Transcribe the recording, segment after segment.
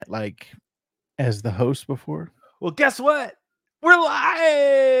like as the host before? Well, guess what? We're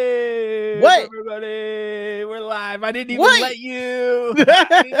live. What? Everybody, we're live. I didn't even What? let you.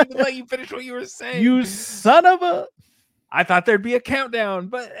 I didn't even let you finish what you were saying. You son of a! I thought there'd be a countdown,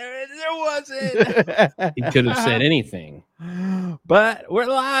 but there wasn't. He could have said anything. But we're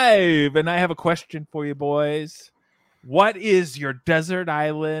live, and I have a question for you, boys. What is your desert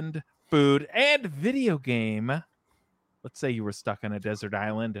island food and video game? Let's say you were stuck on a desert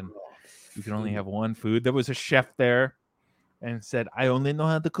island and you can only have one food. There was a chef there and said, I only know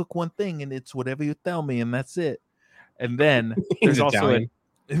how to cook one thing, and it's whatever you tell me, and that's it. And then there's also a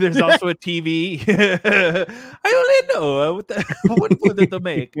TV. I only know what food to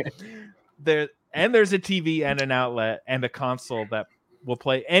make. There's a TV and an outlet and a console that will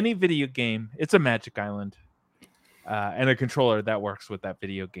play any video game. It's a Magic Island. And a controller that works with that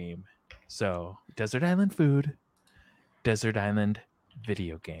video game. So, desert island food, desert island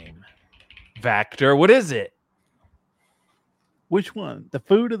video game. Vactor, what is it? Which one? The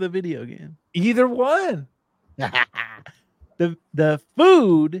food or the video game? Either one. The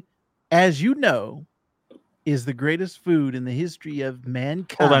food, as you know, is the greatest food in the history of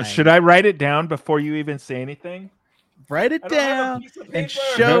mankind. Hold on, should I write it down before you even say anything? Write it down and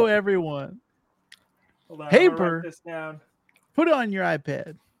show everyone. Hold on, Paper. this down. Put it on your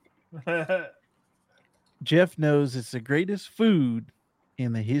iPad. Jeff knows it's the greatest food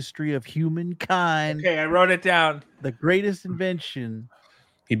in the history of humankind. Okay, I wrote it down. The greatest invention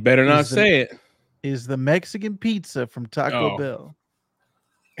He better not say it. is the Mexican pizza from Taco Oh. Bell.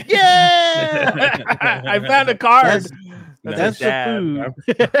 Yeah! I found a card. That's the food.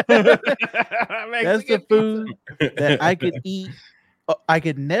 That's the food that I could eat. I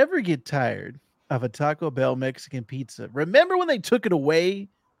could never get tired of a Taco Bell Mexican pizza. Remember when they took it away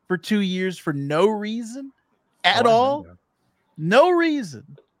for 2 years for no reason at all? No reason.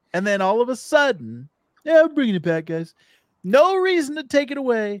 And then all of a sudden, yeah, I'm bringing it back, guys. No reason to take it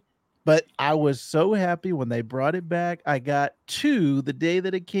away. But I was so happy when they brought it back. I got 2 the day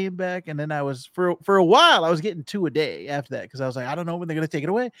that it came back. And then I was, for a while, I was getting 2 a day after that. Because I was like, I don't know when they're going to take it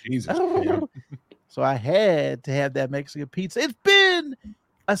away. Jesus. So I had to have that Mexican pizza. It's been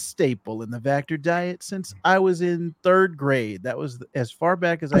a staple in the Vactor diet since I was in 3rd grade. That was as far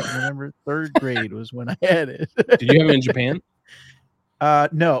back as I can remember. 3rd grade was when I had it. Did you have it in Japan?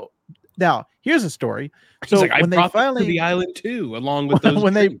 No. Now, here's a story. So He's like, when I they brought finally to the island too, along with those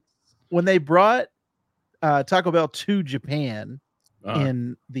when they brought Taco Bell to Japan Uh-huh.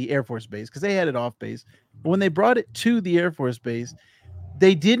 in the Air Force base, because they had it off base. But when they brought it to the Air Force base,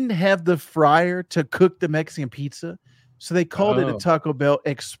 they didn't have the fryer to cook the Mexican pizza. So they called it a Taco Bell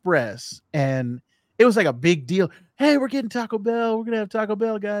Express. And it was like a big deal. Hey, we're getting Taco Bell. We're going to have Taco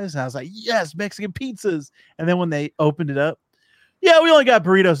Bell, guys. And I was like, yes, Mexican pizzas. And then when they opened it up, yeah, we only got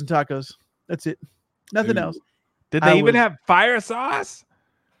burritos and tacos. That's it. Nothing else. Did they even have fire sauce?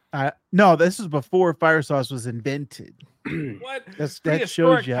 No, this is before fire sauce was invented. What? That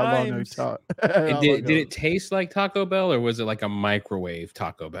shows you how long we talked. Did it taste like Taco Bell, or was it like a microwave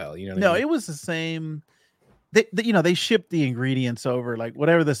Taco Bell? You know, no, it was the same. They ship the ingredients over, like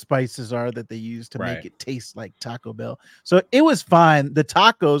whatever the spices are that they use to make it taste like Taco Bell. So it was fine. The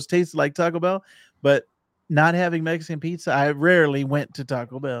tacos tasted like Taco Bell, but not having Mexican pizza, I rarely went to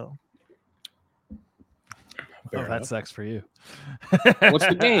Taco Bell. That sucks for you. What's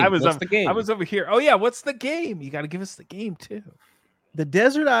the game? I was over here. Oh yeah, what's the game? You got to give us the game too. The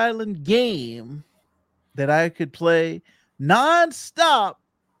Desert Island game that I could play nonstop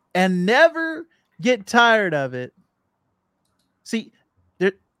and never get tired of it. See,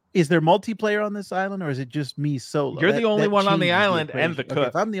 is there multiplayer on this island, or is it just me solo? You're the only one on the island and the cook. Okay,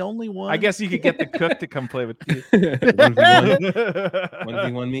 if I'm the only one, I guess you could get the cook to come play with you.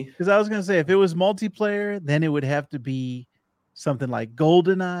 1v1 me. Because I was gonna say, if it was multiplayer, then it would have to be something like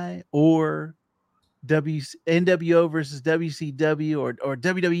GoldenEye or NWO versus WCW or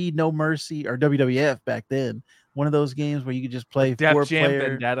WWE No Mercy or WWF back then. One of those games where you could just play Def 4-player Jam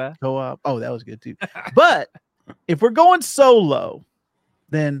Vendetta co-op. Oh, that was good too. But if we're going solo,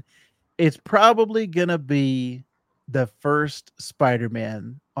 then it's probably gonna be the first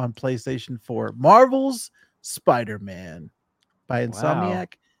Spider-Man on PlayStation 4. Marvel's Spider-Man by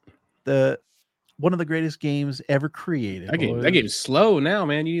Insomniac. One of the greatest games ever created. That game's slow now,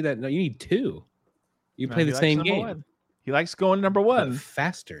 man. You need that. No, you need 2. You play the same game. He likes going number 1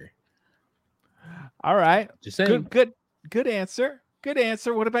 faster. All right. Just saying. Good answer. Good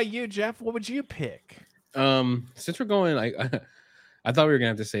answer. What about you, Jeff? What would you pick? Since we're going, like, I thought we were gonna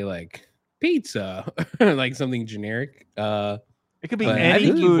have to say like pizza, like something generic. It could be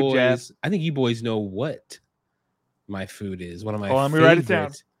any food, Jeff. I think you boys know what my food is. One of my let me write it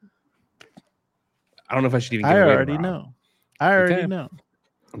down. I don't know if I should even. I already know.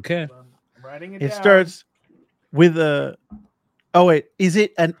 Okay. I'm writing it It down. starts with a. Oh wait, is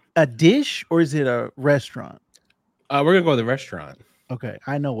it a dish or is it a restaurant? We're gonna go to the restaurant. Okay,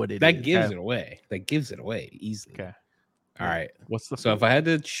 I know what it is. That gives it away. That gives it away easily. Okay. All right. What's the So if I had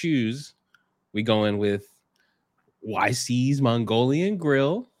to choose, we go in with YC's Mongolian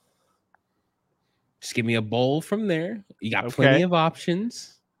Grill. Just give me a bowl from there. You got plenty of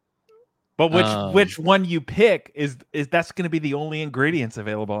options. But which one you pick is that's going to be the only ingredients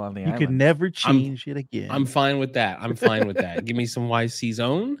available on the island. You could never change it again. I'm fine with that. Give me some YC's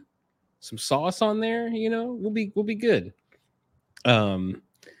own, some sauce on there. We'll be good. And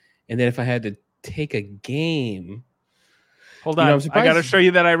then if I had to take a game, hold on, I got to show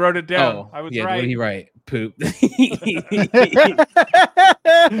you that I wrote it down. Oh, I was right. right. What did he write? Poop. Kick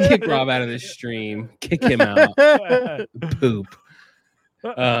Rob out of the stream. Kick him out. Poop.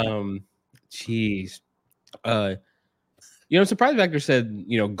 Jeez. Surprise Factor said,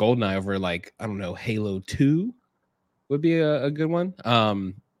 GoldenEye over like, I don't know, Halo 2 would be a good one.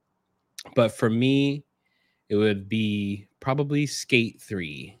 But for me, it would be probably Skate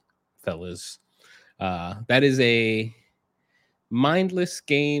 3, fellas. That is a mindless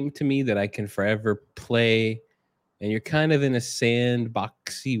game to me that I can forever play. And you're kind of in a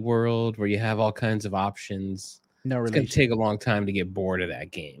sandboxy world where you have all kinds of options. No It's relation. going to take a long time to get bored of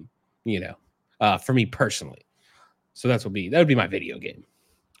that game, for me personally. So that would be my video game.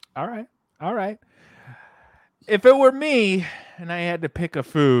 All right. If it were me and I had to pick a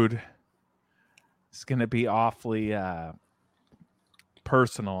food, it's going to be awfully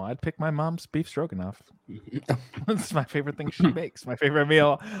personal. I'd pick my mom's beef stroganoff. It's my favorite thing she makes. My favorite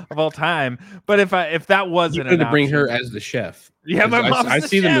meal of all time. But if that wasn't you to bring her as the chef. Yeah, my mom's I the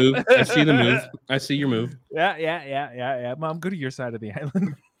see chef. the move. I see the move. I see your move. Yeah. Mom, go to your side of the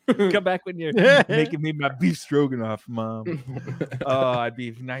island. Come back when you're making me my beef stroganoff, Mom. Oh, I'd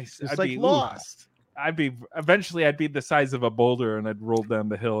be nice. It's I'd like be Lost. I'd be the size of a boulder and I'd roll down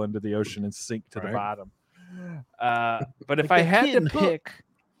the hill into the ocean and sink to the bottom. But if I had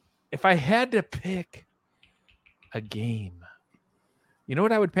to pick a game, you know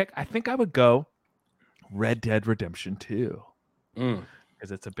what I would pick? I think I would go Red Dead Redemption 2.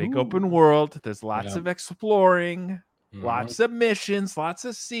 Because it's a big open world. There's lots of exploring, lots of missions, lots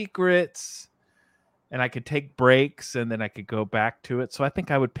of secrets. And I could take breaks and then I could go back to it. So I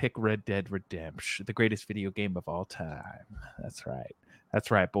think I would pick Red Dead Redemption, the greatest video game of all time. That's right.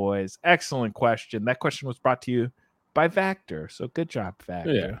 That's right, boys. Excellent question. That question was brought to you by Vactor. So good job,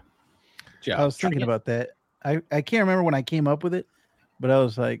 Vactor. I was thinking about that. I can't remember when I came up with it, but I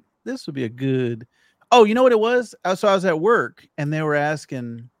was like, this would be a good. Oh, you know what it was? So I was at work and they were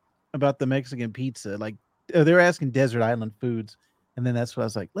asking about the Mexican pizza. Like they were asking desert island foods. And then that's what I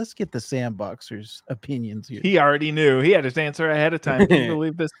was like, let's get the Sandboxers' opinions here. He already knew. He had his answer ahead of time. Can you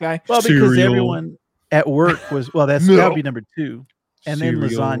believe this guy? Well, because everyone at work was, that would be number 2. And then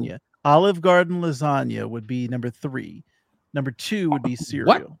lasagna. Olive Garden lasagna would be number 3. Number 2 would be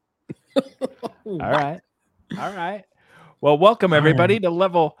cereal. All right. Well, welcome everybody to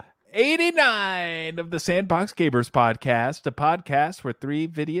level 89 of the Sandbox Gamers podcast, a podcast where 3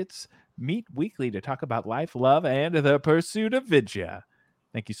 vidiots meet weekly to talk about life, love, and the pursuit of vidya.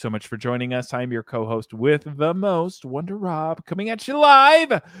 Thank you so much for joining us. I'm your co-host with the most, Wonder Rob, coming at you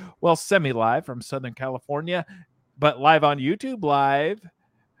live, well, semi-live from Southern California, but live on YouTube Live.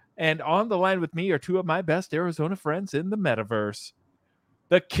 And on the line with me are 2 of my best Arizona friends in the metaverse.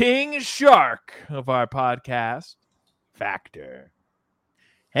 The King Shark of our podcast, Factor.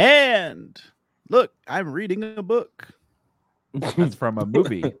 And look, I'm reading a book. That's from a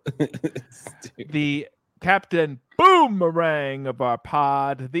movie. The Captain Boomerang of our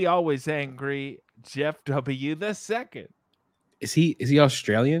pod, the always angry Jeff W. the Second. Is he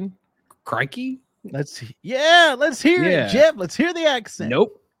Australian? Crikey? Let's hear it, Jeff. Let's hear the accent.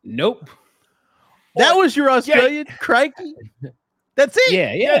 Nope. That was your Australian crikey. That's it.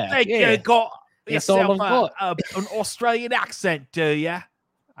 Yeah. You got It's all yourself an Australian accent, do you?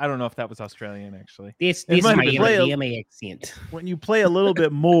 I don't know if that was Australian, actually. This is my accent. When you play a little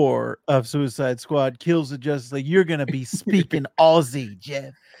bit more of Suicide Squad Kills the Justice League, you're going to be speaking Aussie,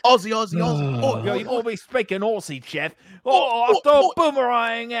 Jeff. Aussie. You're always speaking Aussie, Jeff. I throw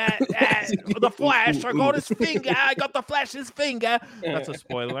Boomerang at the Flash. I got his finger. I got the Flash's finger. That's a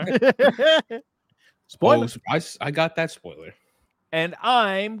spoiler. Spoiler. Oh, I got that spoiler. And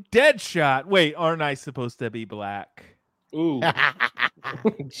I'm Deadshot. Wait, aren't I supposed to be black? Ooh.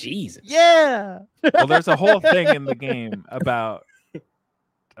 Jesus. Yeah. Well, there's a whole thing in the game about.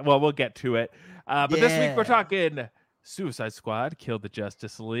 Well, we'll get to it. But this week we're talking Suicide Squad killed the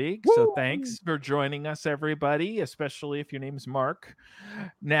Justice League. Woo! So thanks for joining us, everybody, especially if your name's Mark.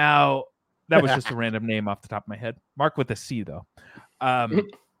 Now, that was just a random name off the top of my head. Mark with a C, though.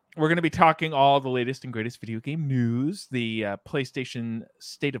 We're going to be talking all the latest and greatest video game news. The PlayStation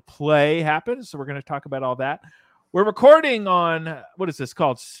State of Play happened, so we're going to talk about all that. We're recording on, what is this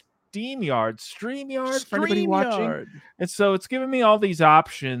called? StreamYard for anybody watching. And so it's giving me all these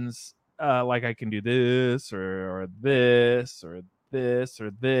options. Like I can do this or this or this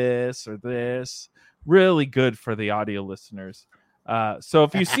or this or this. Really good for the audio listeners. So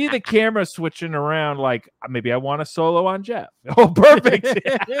if you see the camera switching around, like maybe I want a solo on Jeff. Oh, perfect.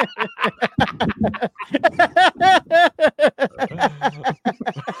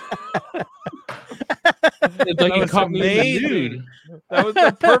 It's like he caught me in the nude. That was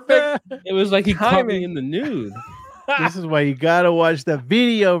the perfect. It was like he caught me in the nude. This is why you gotta watch the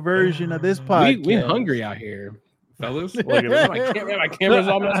video version of this podcast. We hungry out here, fellas. Look at my camera's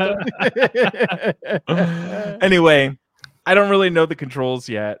all messed up. Anyway, I don't really know the controls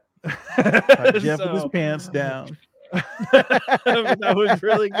yet. Jeff with his pants down. That was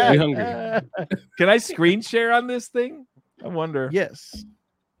really good. We hungry. Can I screen share on this thing? I wonder. Yes.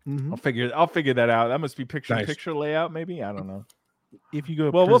 Mm-hmm. I'll figure that out. That must be picture Nice. picture layout, maybe. I don't know. If you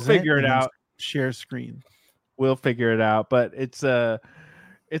go, Well, we'll figure it out. Share screen. We'll figure it out. But it's going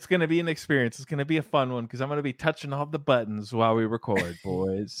to be an experience. It's going to be a fun one because I'm going to be touching all the buttons while we record,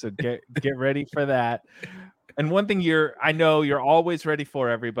 boys. So get ready for that. And one thing I know you're always ready for,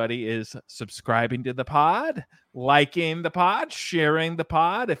 everybody, is subscribing to the pod, liking the pod, sharing the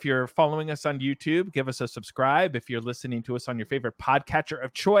pod. If you're following us on YouTube, give us a subscribe. If you're listening to us on your favorite podcatcher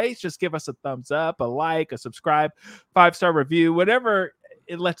of choice, just give us a thumbs up, a like, a subscribe, 5-star review, whatever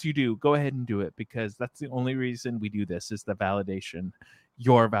it lets you do. Go ahead and do it because that's the only reason we do this is the validation,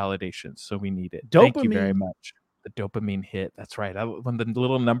 your validation. So we need it. Dopamine. Thank you very much. The dopamine hit. That's right. When the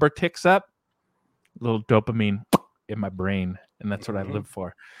little number ticks up, little dopamine in my brain, and that's what I live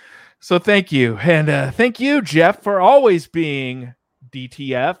for. So thank you. And thank you, Jeff, for always being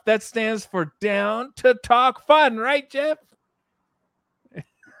DTF. That stands for Down to Talk Fun, right, Jeff?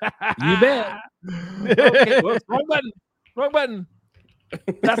 You bet. Okay, whoops, wrong button.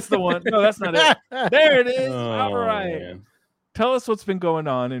 That's the one. No, that's not it. There it is. All right. Man. Tell us what's been going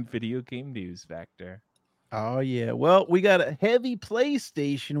on in video game news, Vector. Oh, yeah. Well, we got a heavy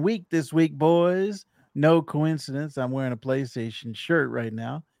PlayStation week this week, boys. No coincidence. I'm wearing a PlayStation shirt right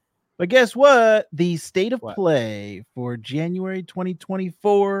now. But guess what? The State of Play for January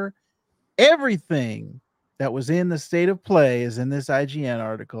 2024, everything that was in the State of Play is in this IGN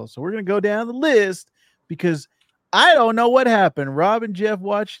article. So we're going to go down the list because I don't know what happened. Rob and Jeff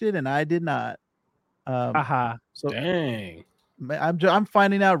watched it, and I did not. So dang. I'm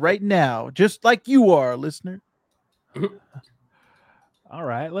finding out right now, just like you are, listener. All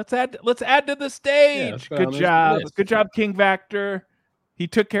right, let's add to the stage. Yeah, good job. Good job, King Vector. He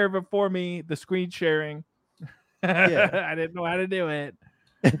took care of it for me. The screen sharing. Yeah. I didn't know how to do it.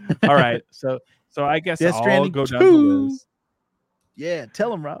 All right. So I guess Death I'll Stranding go 2. down the list. Yeah,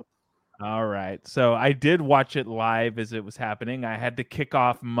 tell him, Rob. All right. So I did watch it live as it was happening. I had to kick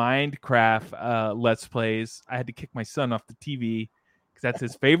off Minecraft Let's Plays. I had to kick my son off the TV because that's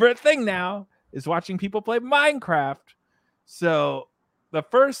his favorite thing now is watching people play Minecraft. So the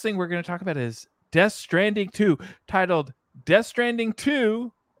first thing we're going to talk about is Death Stranding 2, titled Death Stranding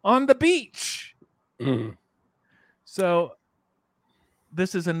 2 on the Beach. So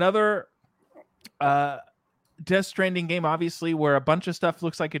this is another Death Stranding game, obviously, where a bunch of stuff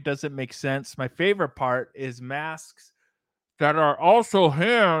looks like it doesn't make sense. My favorite part is masks that are also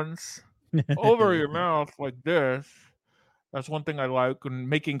hands over your mouth like this. That's one thing I like. And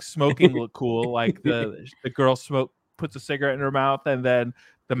making smoking look cool. Like the girl puts a cigarette in her mouth and then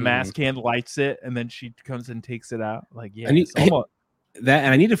the mask hand lights it and then she comes and takes it out. Like, yeah. I need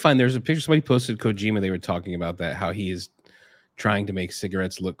to find, there's a picture, somebody posted Kojima. They were talking about that, how he is trying to make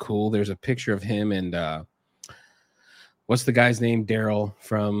cigarettes look cool. There's a picture of him and what's the guy's name? Daryl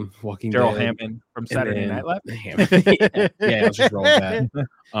from Walking Dead. Daryl Hammond from Saturday Night Live. Yeah, let's just roll with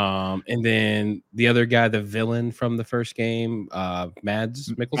that. And then the other guy, the villain from the first game, Mads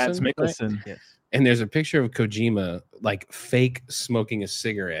Mikkelsen. Mads Mikkelsen. Right? Yes. And there's a picture of Kojima like fake smoking a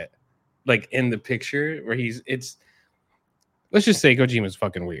cigarette, like in the picture where let's just say Kojima's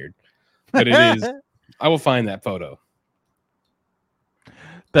fucking weird. But it is. I will find that photo.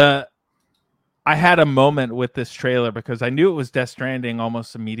 I had a moment with this trailer because I knew it was Death Stranding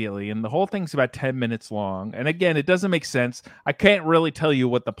almost immediately, and the whole thing's about 10 minutes long. And again, it doesn't make sense. I can't really tell you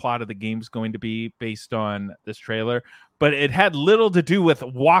what the plot of the game's going to be based on this trailer, but it had little to do with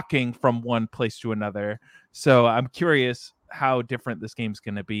walking from one place to another. So I'm curious how different this game's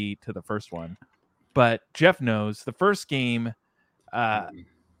going to be to the first one. But Jeff knows the first game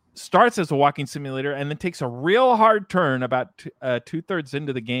starts as a walking simulator and then takes a real hard turn about 2/3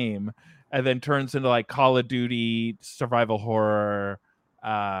 into the game, and then turns into like Call of Duty survival horror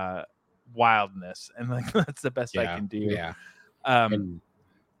wildness, and like that's the best I can do. Yeah.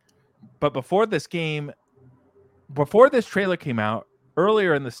 But before this trailer came out,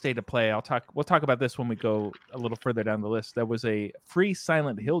 earlier in the state of play, we'll talk about this when we go a little further down the list. There was a free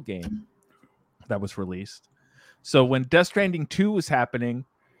Silent Hill game that was released. So when Death Stranding 2 was happening,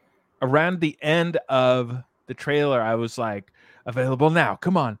 around the end of the trailer, I was like, available now,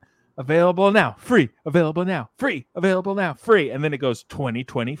 come on. Available now, free, available now, free, available now, free. And then it goes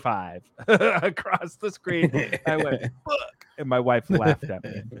 2025 across the screen. I went, fuck. And my wife laughed at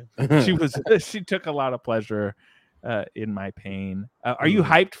me. She took a lot of pleasure in my pain. Are you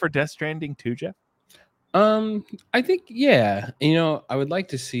hyped for Death Stranding 2, Jeff? I think, yeah. I would like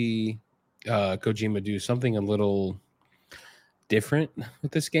to see Kojima do something a little different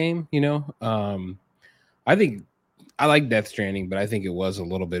with this game. I think I like Death Stranding, but I think it was a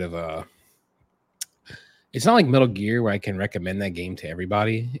little bit of it's not like Metal Gear where I can recommend that game to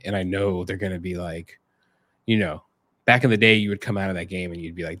everybody. And I know they're going to be like, back in the day, you would come out of that game and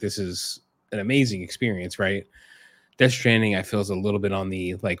you'd be like, this is an amazing experience, right? Death Stranding, I feel, is a little bit on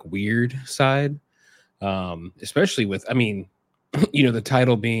the like weird side, especially with, the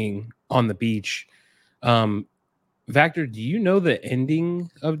title being on the beach. Vactor, do you know the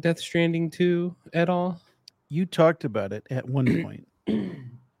ending of Death Stranding 2 at all? You talked about it at one point.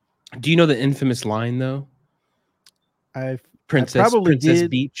 Do you know the infamous line though? Princess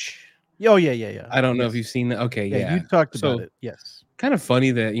Beach. Oh yeah. I don't know if you've seen that. Okay, yeah. You talked about it. Yes. Kind of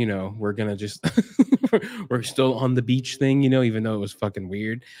funny that we're gonna just we're still on the beach thing, even though it was fucking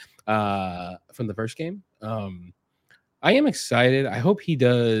weird from the first game. I am excited. I hope he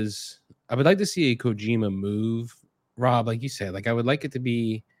does. I would like to see a Kojima move, Rob, like you said. Like I would like it to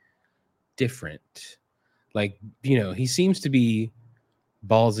be different. Like, he seems to be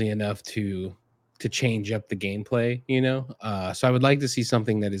ballsy enough to change up the gameplay, so I would like to see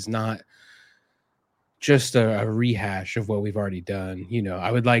something that is not just a rehash of what we've already done.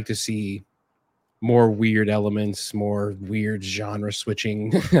 I would like to see more weird elements, more weird genre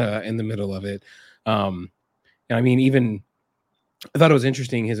switching in the middle of it. And even I thought it was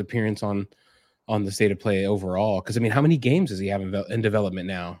interesting his appearance on the state of play overall, because how many games does he have in development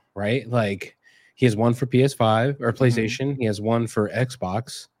now, right? Like, he has one for PS5 or PlayStation. He has one for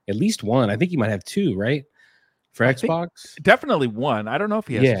Xbox. At least one. I think he might have two, right? For Xbox? Definitely one. I don't know if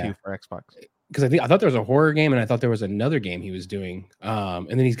he has two for Xbox. Because I thought there was a horror game, and I thought there was another game he was doing. And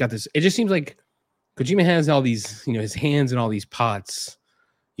then he's got this. It just seems like Kojima has all these, his hands in all these pots,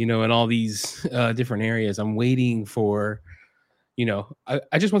 in all these different areas. I'm waiting for,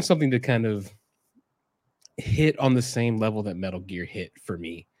 I just want something to kind of hit on the same level that Metal Gear hit for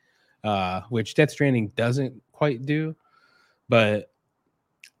me. Which Death Stranding doesn't quite do, but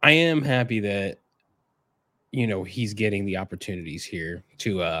I am happy that he's getting the opportunities here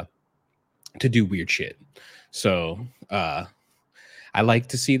to do weird shit. So I like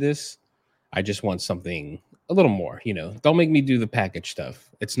to see this. I just want something a little more. Don't make me do the package stuff.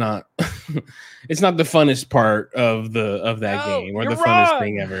 It's not it's not the funnest part of that game or the funnest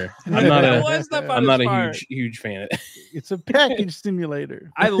thing ever. I'm not a huge fan of it. It's a package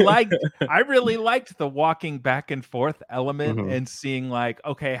simulator. I really liked the walking back and forth element and seeing like,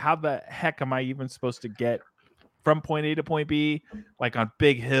 okay, how the heck am I even supposed to get from point A to point B, like on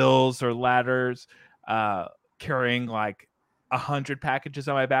big hills or ladders, carrying like 100 packages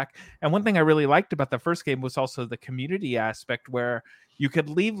on my back. And one thing I really liked about the first game was also the community aspect, where you could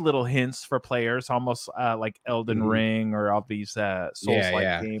leave little hints for players, almost like Elden Ring or all these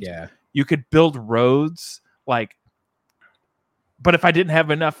Souls-like games. Yeah. You could build roads, but if I didn't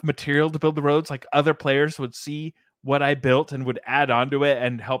have enough material to build the roads, like other players would see what I built and would add onto it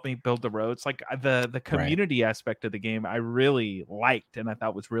and help me build the roads. Like the community aspect of the game, I really liked and I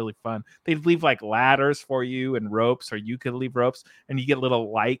thought was really fun. They'd leave like ladders for you and ropes, or you could leave ropes and you get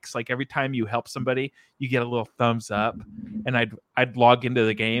little likes. Like every time you help somebody, you get a little thumbs up. And I'd log into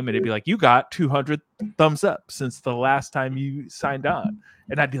the game and it'd be like, you got 200 thumbs up since the last time you signed on.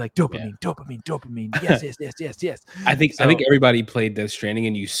 And I'd be like, dopamine. Yes. I think everybody played Death Stranding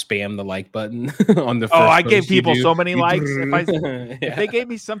and you spam the like button on the first. Oh, I gave people so many likes. If they gave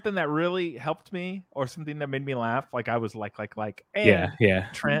me something that really helped me or something that made me laugh, like I was like, and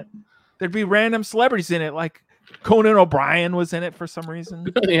Trent, there'd be random celebrities in it. Like Conan O'Brien was in it for some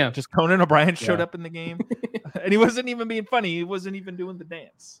reason. Just Conan O'Brien showed up in the game, and he wasn't even being funny. He wasn't even doing the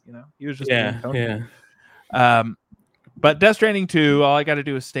dance. He was just being Conan. But Death Stranding 2, all I got to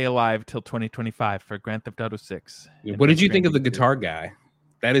do is stay alive till 2025 for Grand Theft Auto 6. What did you think of the guitar guy?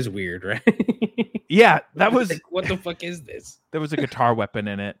 That is weird, right? Yeah, that was like, what the fuck is this? There was a guitar weapon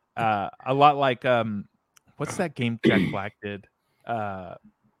in it. A lot like what's that game Jack Black did? I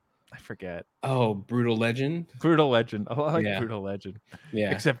forget. Oh, Brutal Legend. Brutal Legend. A lot like Brutal Legend.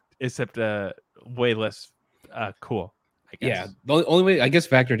 Yeah. Except way less cool. I guess. Yeah. The only way, I guess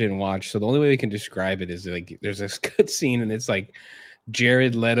Factor didn't watch, so the only way we can describe it is like there's this cut scene and it's like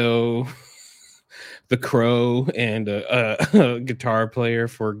Jared Leto, The Crow, and a guitar player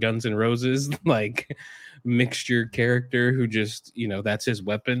for Guns N' Roses, like mixture character who just, that's his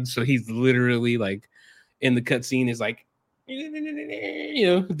weapon. So he's literally like in the cutscene is like, doing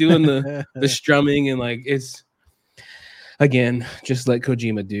the strumming, and like it's again just let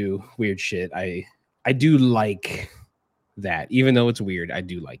Kojima do weird shit. I do like that, even though it's weird. I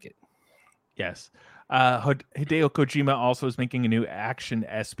do like it. Yes. Hideo Kojima also is making a new action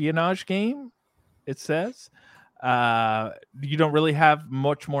espionage game. It says you don't really have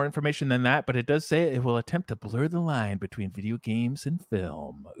much more information than that, but it does say it will attempt to blur the line between video games and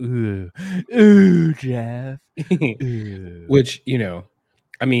film. Ooh, Jeff. Ooh. Which,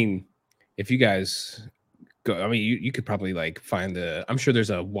 I mean, if you guys go, I mean, you could probably like find I'm sure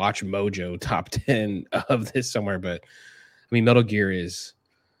there's a Watch Mojo top 10 of this somewhere, but I mean, Metal Gear is,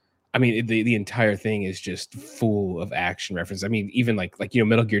 I mean, the entire thing is just full of action reference. I mean, even like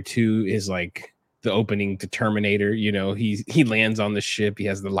Metal Gear 2 is like the opening to Terminator. He lands on the ship. He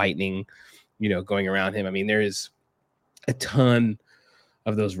has the lightning, going around him. I mean, there is a ton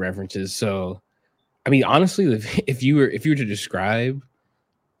of those references. So, I mean, honestly, if you were to describe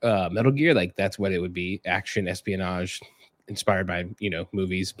Metal Gear, like that's what it would be: action, espionage, inspired by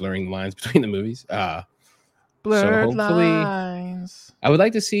movies, blurring the lines between the movies. Blurred lines. I would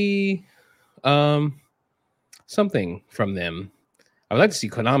like to see something from them. I would like to see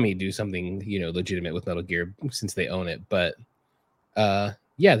Konami do something, legitimate with Metal Gear since they own it. But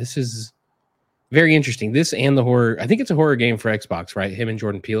yeah, this is very interesting. This and the horror. I think it's a horror game for Xbox, right? Him and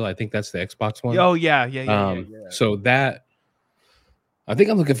Jordan Peele. I think that's the Xbox one. Oh yeah. So that, I think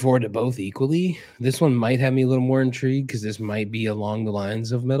I'm looking forward to both equally. This one might have me a little more intrigued because this might be along the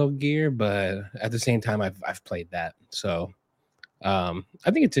lines of Metal Gear, but at the same time, I've played that, so I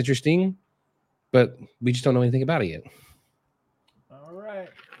think it's interesting, but we just don't know anything about it yet. All right.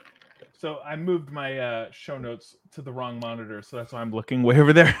 So I moved my show notes to the wrong monitor, so that's why I'm looking way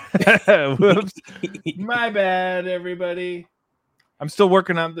over there. Whoops. My bad, everybody. I'm still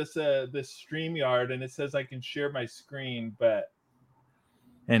working on this StreamYard, and it says I can share my screen, but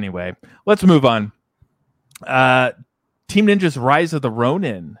anyway, let's move on. Team Ninja's Rise of the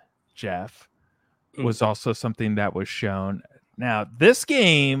Ronin, Jeff, was also something that was shown. Now, this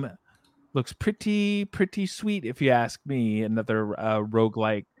game looks pretty sweet, if you ask me. Another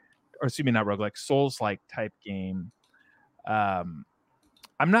roguelike, or excuse me, not roguelike, Souls-like type game. I'm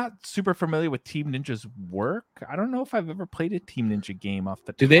not super familiar with Team Ninja's work. I don't know if I've ever played a Team Ninja game off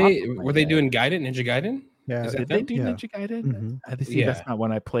the top. Were they doing Ninja Gaiden? Yeah. Did they do Ninja Gaiden? Mm-hmm. That's not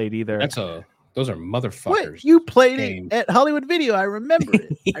one I played either. Those are motherfuckers. What? You played it at Hollywood Video. I remember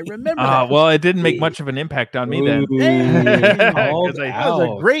it. I remember that. Well, it didn't make much of an impact on me then. That was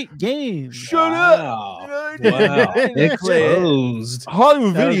a great game. Shut up. Wow. Exposed.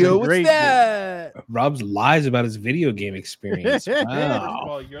 Hollywood Video, what's that? Rob's lies about his video game experience. Wow.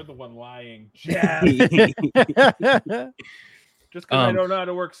 Well, you're the one lying, Jeff. Just because I don't know how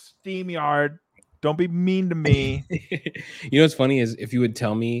to work SteamYard. Don't be mean to me. What's funny is if you would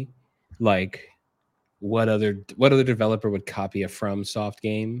tell me like what other developer would copy a FromSoft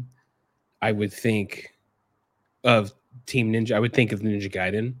game, I would think of Team Ninja. I would think of Ninja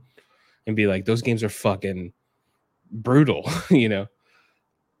Gaiden and be like, those games are fucking brutal,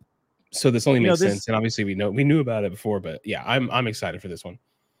 So this only makes sense, and obviously we knew about it before, but yeah, I'm excited for this one.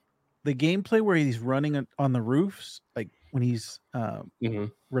 The gameplay where he's running on the roofs, like when he's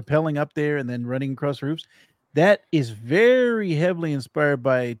rappelling up there and then running across roofs, that is very heavily inspired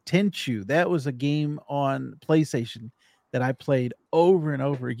by Tenchu. That was a game on PlayStation that I played over and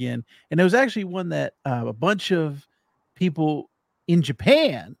over again, and it was actually one that a bunch of people in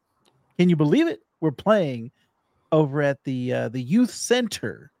Japan, can you believe it, were playing over at the youth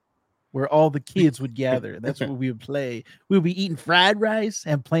center where all the kids would gather. That's what we would play. We would be eating fried rice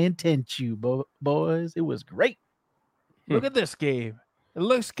and playing Tenchu, boys. It was great. Look at this game. It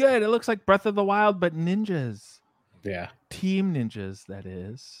looks good. It looks like Breath of the Wild, but ninjas. Yeah. Team Ninjas, that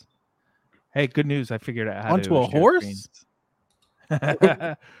is. Hey, good news. I figured out how onto a horse.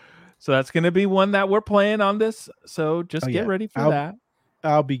 So that's going to be one that we're playing on this. So just get ready for that.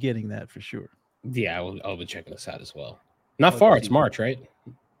 I'll be getting that for sure. Yeah, I'll be checking this out as well. Not far. It's March, right?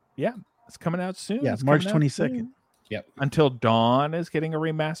 Yeah, it's coming out soon. Yeah, It's March coming out 22nd. soon. Yep. Until Dawn is getting a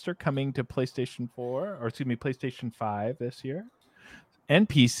remaster coming to PlayStation 4, or excuse me, PlayStation 5 this year, and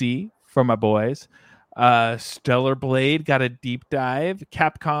PC for my boys. Stellar Blade got a deep dive.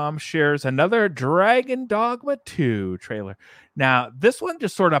 Capcom shares another Dragon Dogma 2 trailer. Now, this one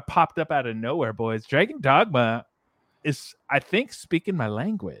just sort of popped up out of nowhere, boys. Dragon Dogma is, I think, speaking my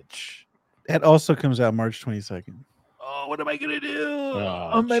language. That also comes out March 22nd. Oh, what am I gonna do?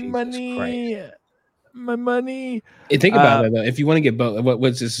 Oh, my Jesus money. Christ. My money. And think about it though. If you want to get both,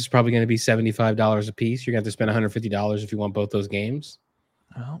 what's this is probably going to be $75 a piece. You're going to have to spend $150 if you want both those games.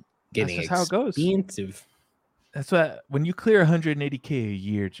 Well, Getting that's just how it goes. expensive. That's what when you clear 180K a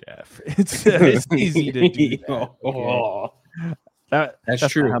year, Jeff. It's easy to do that. Okay? That's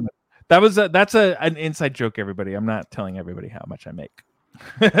true. That's an inside joke, everybody. I'm not telling everybody how much I make.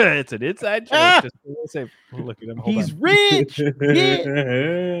 It's an inside joke. Just say, look at him. He's rich.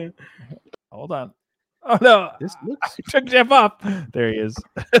 Yeah. Hold on. Oh no! This looks. I took Jeff off. There he is.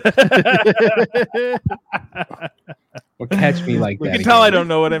 Well, catch me like that. You can tell I don't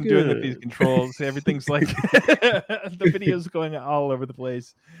know what I'm doing with these controls. Everything's like the video's going all over the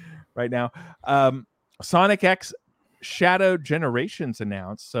place right now. Sonic X Shadow Generations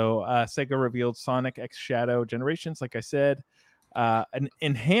announced. So Sega revealed Sonic X Shadow Generations, like I said. An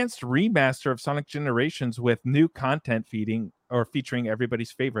enhanced remaster of Sonic Generations with new content featuring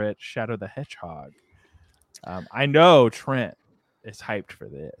everybody's favorite Shadow the Hedgehog. I know Trent is hyped for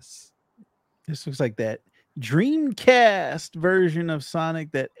this. This looks like that Dreamcast version of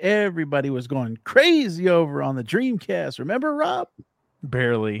Sonic that everybody was going crazy over on the Dreamcast. Remember, Rob?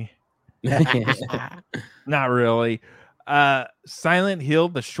 Barely. Not really. Silent Hill,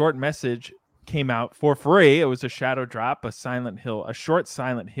 the short message came out for free. It was a shadow drop, a short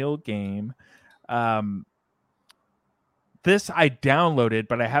Silent Hill game. This I downloaded,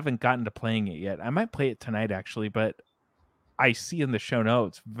 but I haven't gotten to playing it yet. I might play it tonight, actually, but I see in the show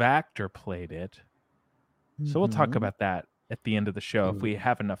notes Vactor played it. So we'll talk about that at the end of the show if we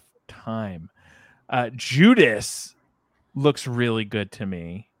have enough time. Judas looks really good to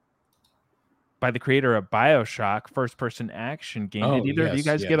me. By the creator of BioShock, first-person action game. Did either of you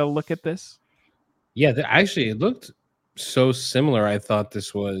guys get a look at this? Yeah, actually, it looked so similar. I thought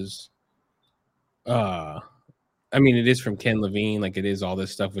this was... I mean, it is from Ken Levine. Like, it is all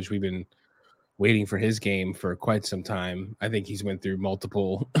this stuff, which we've been waiting for his game for quite some time. I think he's went through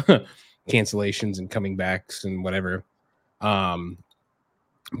multiple cancellations and coming backs and whatever. Yeah,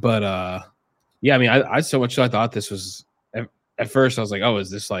 I mean, I so much so I thought this was... At first, I was like, oh, is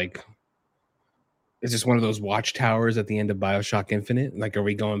this like... Is this one of those watchtowers at the end of BioShock Infinite? Like, are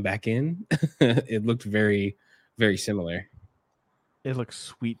we going back in? It looked very, very similar. It looks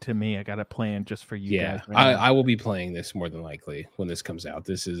sweet to me. I got a plan just for you guys. Right I will be playing this more than likely when this comes out.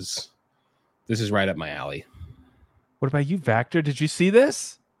 This is right up my alley. What about you, Vactor? Did you see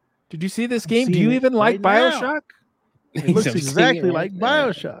this? Did you see this game? Do you even like BioShock? It looks exactly like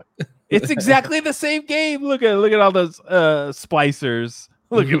BioShock. It's exactly the same game. Look at all those splicers.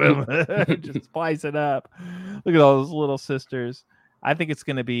 Look at them just splice it up. Look at all those little sisters. I think it's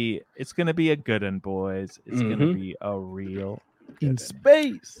gonna be a good one, boys. It's gonna be a real in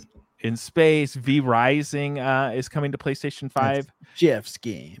space. In space. V Rising is coming to PlayStation 5. That's Jeff's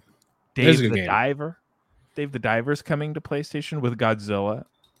game. Dave the Diver. Dave the Diver is coming to PlayStation with Godzilla.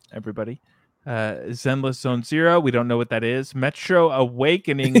 Everybody. Zenless Zone Zero. We don't know what that is. Metro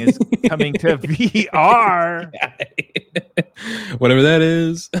Awakening is coming to VR. Whatever that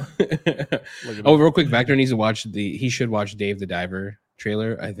is. Oh, real quick, Vactor needs to watch he should watch Dave the Diver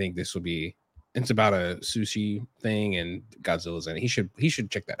trailer. I think this will be, it's about a sushi thing and Godzilla's in it. He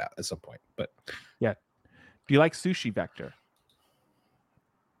should check that out at some point. But yeah. Do you like sushi, Vector?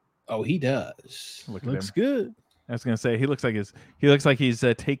 Oh, he does. Looks good. I was gonna say he looks like he's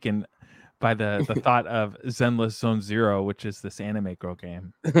taken by the thought of Zenless Zone Zero, which is this anime girl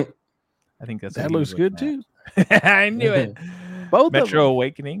game. I think that looks good too. I knew it. Both Metro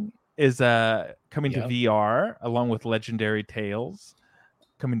Awakening is coming to VR along with Legendary Tales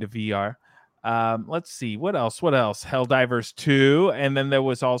coming to VR. Let's see what else. Helldivers 2, and then there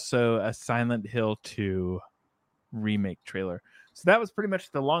was also a Silent Hill 2 remake trailer. So that was pretty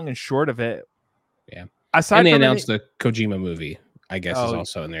much the long and short of it. Yeah. And they announced the Kojima movie, I guess, is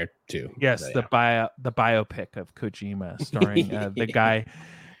also in there too. Yes, the biopic of Kojima starring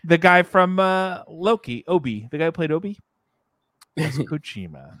the guy from Loki, Obi. The guy who played Obi. That's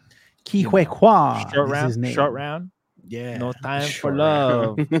Kojima. Ki Hui Kwan. Short round. Yeah. No time for Sure.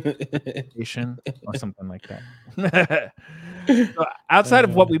 love. Or something like that. So outside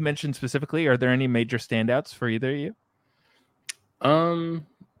of what we mentioned specifically, are there any major standouts for either of you?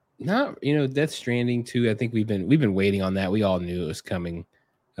 Not, Death Stranding 2. I think we've been waiting on that. We all knew it was coming.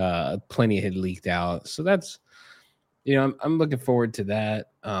 Plenty had leaked out, so that's, I'm looking forward to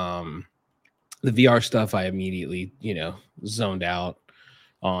that. The VR stuff I immediately zoned out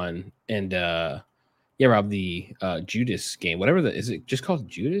on, and yeah, Rob, the Judas game, whatever is it just called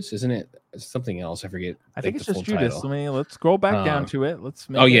Judas? Isn't it something else? I forget. I think it's the just full Judas. title. Let's scroll back down to it. Let's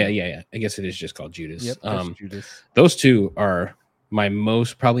make yeah. I guess it is just called Judas. Yep, just Judas. Those two are my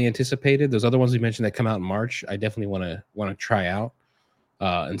most probably anticipated. Those other ones we mentioned that come out in March, I definitely want to try out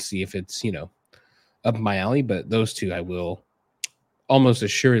and see if it's up my alley. But those two I will almost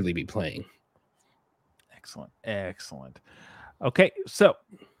assuredly be playing. Excellent. Okay, so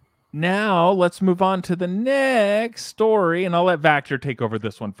now let's move on to the next story, and I'll let Vactor take over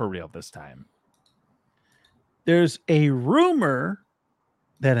this one for real this time. There's a rumor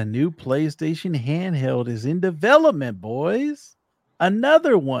that a new PlayStation handheld is in development, boys.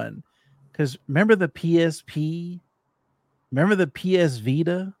 Another one. Because remember the PSP? Remember the PS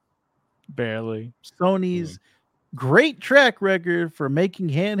Vita? Barely. Sony's great track record for making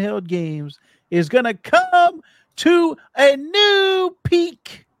handheld games is going to come to a new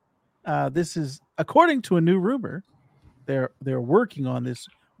peak. This is according to a new rumor. They're working on this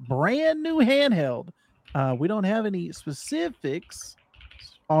brand new handheld. We don't have any specifics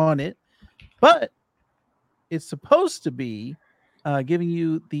on it, but it's supposed to be giving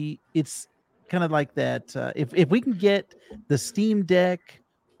you it's kind of like that. If we can get the Steam Deck,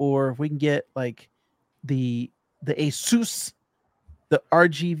 or if we can get like the Asus, the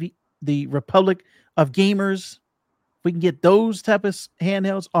RGB, the Republic of Gamers, if we can get those type of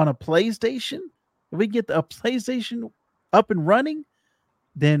handhelds on a PlayStation, if we get a PlayStation up and running,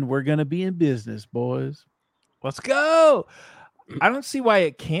 then we're going to be in business, boys. Let's go. I don't see why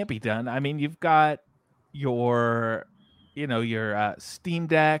it can't be done. I mean, you've got your Steam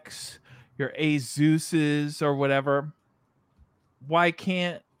Decks, your Asuses or whatever. Why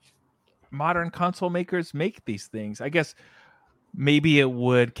can't modern console makers make these things? I guess maybe it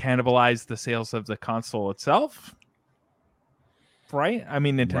would cannibalize the sales of the console itself, right? I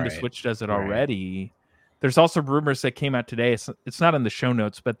mean, Nintendo Switch does it already. There's also rumors that came out today. It's not in the show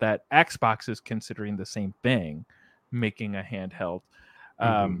notes, but that Xbox is considering the same thing, making a handheld.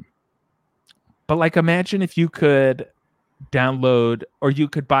 But like, imagine if you could download, or you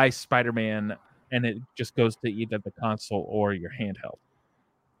could buy Spider-Man and it just goes to either the console or your handheld.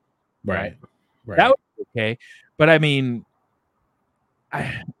 Right. That would be okay. But I mean,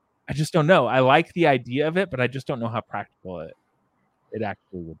 I just don't know. I like the idea of it, but I just don't know how practical it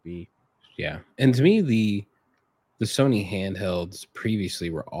actually would be. Yeah. And to me, the Sony handhelds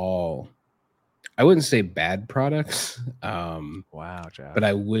previously were all, I wouldn't say bad products. Wow, Jeff. But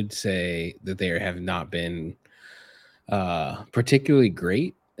I would say that they have not been particularly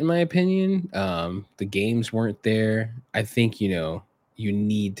great, in my opinion. The games weren't there. I think, you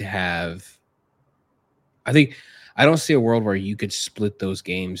need to have, I don't see a world where you could split those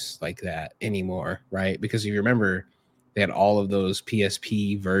games like that anymore, right? Because if you remember, they had all of those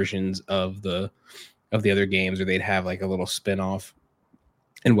PSP versions of the other games, or they'd have like a little spin-off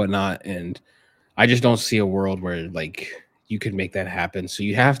and whatnot. And I just don't see a world where like you could make that happen. So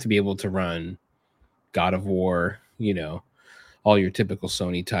you have to be able to run God of War, all your typical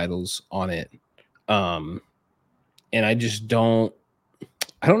Sony titles on it. And I just don't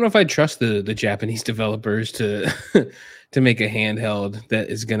know if I trust the Japanese developers to to make a handheld that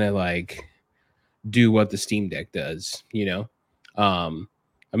is gonna like do what the Steam Deck does.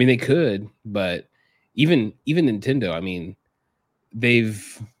 I mean, they could, but even Nintendo, I mean,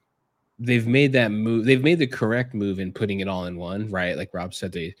 they've made that move. They've made the correct move in putting it all in one, right? Like Rob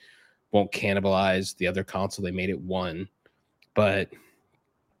said, they won't cannibalize the other console. They made it one, but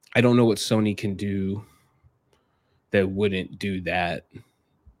I don't know what Sony can do that wouldn't do that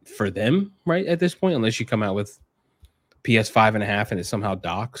for them, right? At this point, unless you come out with PS5.5 and it somehow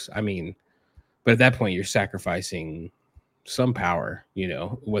docks. I mean, but at that point, you're sacrificing some power,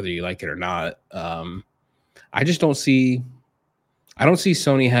 whether you like it or not. I just don't see. I don't see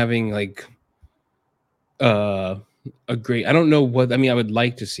Sony having like a great. I don't know what. I mean, I would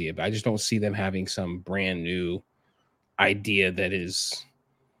like to see it, but I just don't see them having some brand new idea that is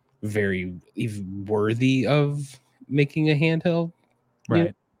very worthy of making a handheld.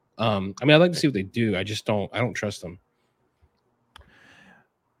 Right. I mean, I'd like to see what they do. I don't trust them.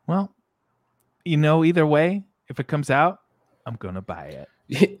 Well, either way, if it comes out, I'm gonna buy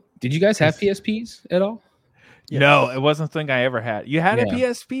it. Did you guys have PSPs at all? Yes. No, it wasn't something I ever had. You had a Yeah.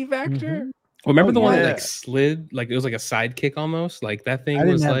 PSP, Vector? Mhm. Well, remember Oh, the one that yeah. like slid, like it was like a sidekick almost. Like that I thing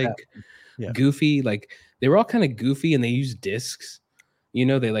didn't was have like that. Yeah. goofy. Like they were all kind of goofy, and they used discs. You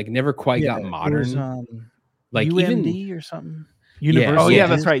know, they like never quite got modern. It was, like UMD even or something. Oh, yeah, yeah.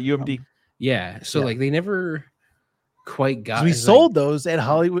 that's right. Disc, UMD. Yeah. So Yeah. like they never quite got. We as, sold those at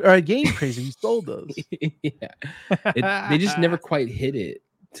Hollywood or at Game Crazy. We sold those. yeah. They just never quite hit it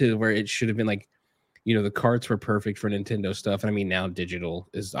to where it should have been. Like, you know, the carts were perfect for Nintendo stuff. And I mean, now digital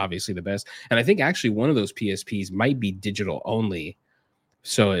is obviously the best. And I think actually one of those PSPs might be digital only.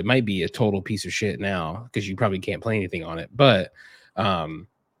 So it might be a total piece of shit now because you probably can't play anything on it. But I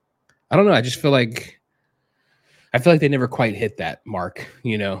don't know. I feel like they never quite hit that mark,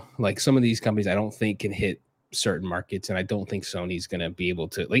 you know, like some of these companies I don't think can hit certain markets, and I don't think Sony's gonna be able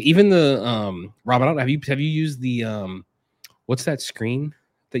to. Like even the Rob, I don't have you used the what's that screen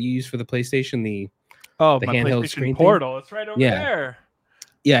that you use for the PlayStation? The my handheld PlayStation screen Portal. It's right over Yeah. there.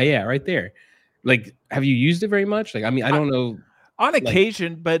 Yeah, right there. Like, have you used it very much? Like, I mean, I don't know. On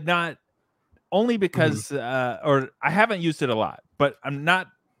occasion, but not only because or I haven't used it a lot, but I'm not.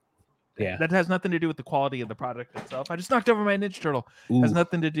 Yeah. That has nothing to do with the quality of the product itself. I just knocked over my Ninja Turtle. Ooh. Has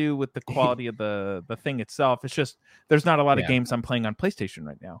nothing to do with the quality of the thing itself. It's just there's not a lot of Yeah. games I'm playing on PlayStation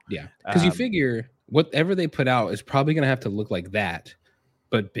right now. Yeah, because you figure whatever they put out is probably gonna have to look like that,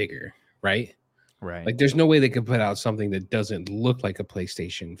 but bigger, right? Right. Like, there's no way they could put out something that doesn't look like a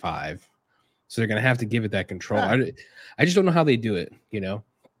PlayStation 5. So they're gonna have to give it that control. I just don't know how they do it, you know.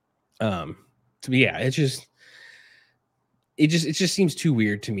 To me, yeah, it just seems too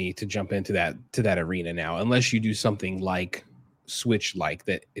weird to me to jump into that arena now, unless you do something like Switch, like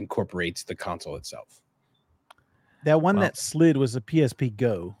that incorporates the console itself. That one that slid was a PSP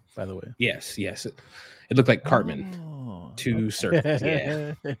Go, by the way. Yes. It looked like Cartman. Two circles.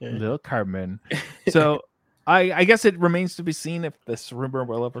 Yeah. Little Cartman. So I guess it remains to be seen if this rumor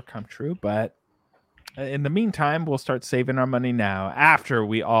will ever come true, but in the meantime, we'll start saving our money now after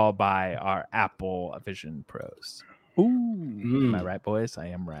we all buy our Apple Vision Pros. Ooh, am I right, boys? I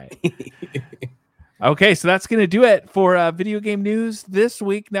am right. Okay, so that's going to do it for video game news this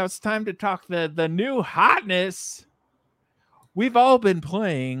week. Now it's time to talk the new hotness. We've all been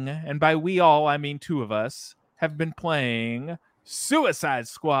playing, and by we all, I mean two of us, have been playing Suicide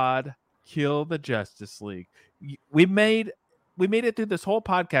Squad Kill the Justice League. We made it through this whole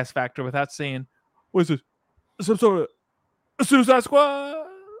podcast factor without saying, what is this? Some sort of Suicide Squad?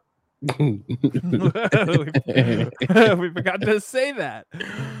 We forgot to say that.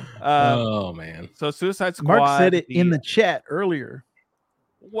 Oh man! So Suicide Squad. Mark said it in the chat earlier.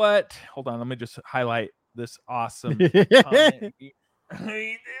 What? Hold on, let me just highlight this awesome comment. He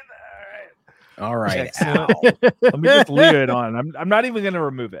did that. All right. Let me just leave it on. I'm not even going to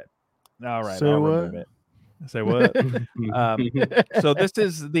remove it. All right, I'll remove it. Say what? So this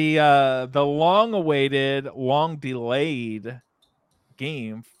is the long-awaited, long-delayed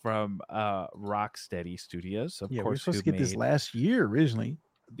game from Rocksteady Studios. Of course, we were supposed to get this last year originally.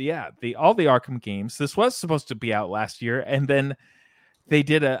 All the Arkham games. This was supposed to be out last year, and then they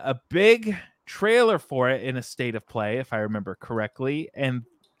did a big trailer for it in a State of Play, if I remember correctly, and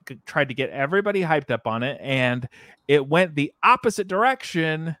tried to get everybody hyped up on it, and it went the opposite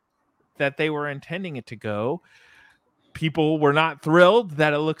direction that they were intending it to go. People were not thrilled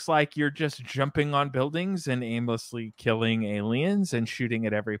that it looks like you're just jumping on buildings and aimlessly killing aliens and shooting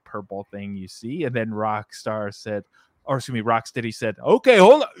at every purple thing you see. And then Rocksteady said, okay,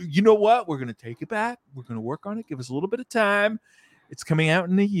 hold on. You know what? We're going to take it back. We're going to work on it. Give us a little bit of time. It's coming out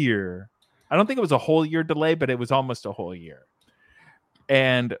in a year. I don't think it was a whole year delay, but it was almost a whole year.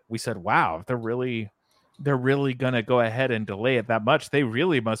 And we said, wow, they're really going to go ahead and delay it that much. They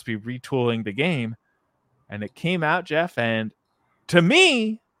really must be retooling the game. And it came out, Jeff, and to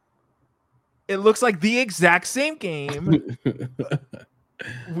me, it looks like the exact same game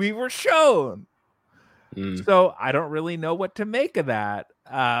we were shown. So I don't really know what to make of that.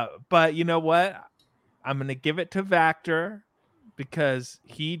 But you know what? I'm going to give it to Vactor because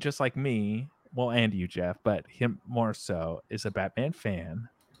he, just like me, well, and you, Jeff, but him more so, is a Batman fan.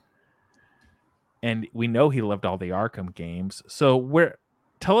 And we know he loved all the Arkham games. So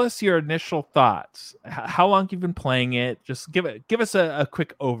tell us your initial thoughts. How long you've been playing it? Just give us a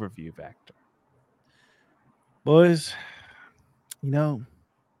quick overview, Vector. Boys, it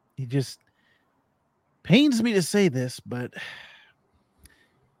just pains me to say this, but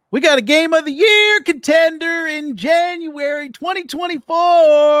we got a Game of the Year contender in January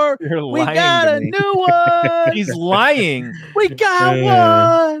 2024. We got a new one. He's lying. We got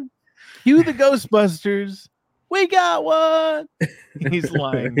one. Cue the Ghostbusters. We got one. He's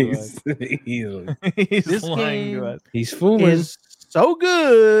lying to us. He's lying to us. He's fooling. Is so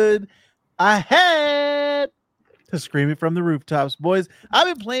good. I had to scream it from the rooftops, boys. I've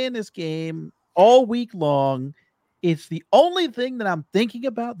been playing this game all week long. It's the only thing that I'm thinking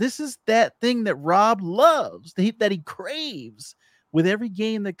about. This is that thing that Rob loves, that he craves with every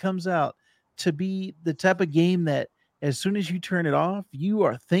game that comes out, to be the type of game that as soon as you turn it off, you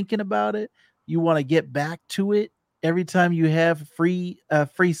are thinking about it. You want to get back to it every time you have free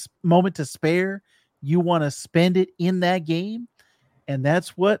moment to spare. You want to spend it in that game. And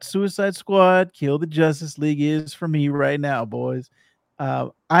that's what Suicide Squad Kill the Justice League is for me right now, boys. I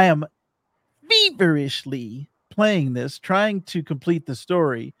am feverishly playing this, trying to complete the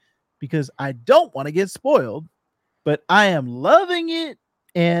story because I don't want to get spoiled, but I am loving it.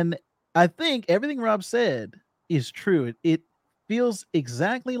 And I think everything Rob said is true. It feels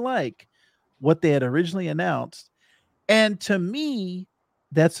exactly like what they had originally announced. And to me,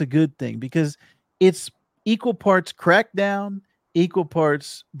 that's a good thing because it's equal parts Crackdown, equal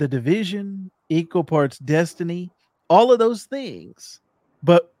parts The Division, equal parts Destiny, all of those things.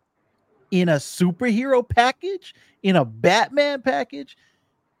 But in a superhero package, in a Batman package,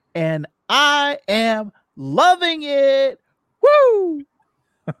 and I am loving it. Woo!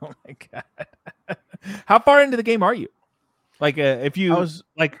 Oh my god! How far into the game are you? Like, if you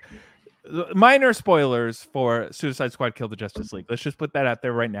like, minor spoilers for Suicide Squad: Kill the Justice League. Let's just put that out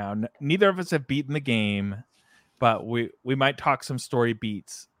there right now. Neither of us have beaten the game, but we might talk some story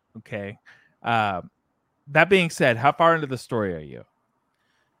beats. Okay. That being said, how far into the story are you?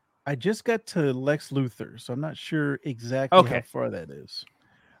 I just got to Lex Luthor, so I'm not sure exactly how far that is.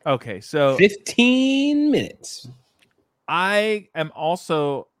 Okay, so 15 minutes. I am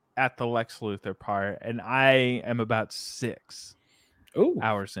also at the Lex Luthor part, and I am about 6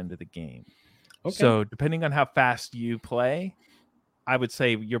 hours into the game. Okay. So depending on how fast you play, I would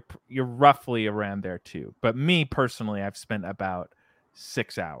say you're roughly around there too. But me personally, I've spent about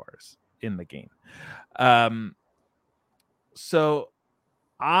 6 hours in the game. So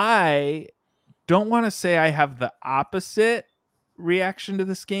I don't want to say I have the opposite reaction to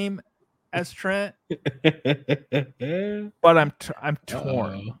this game as Trent, but I'm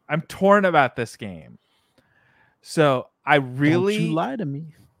torn. I'm torn about this game. So don't you lie to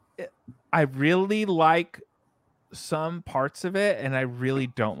me. I really like some parts of it, and I really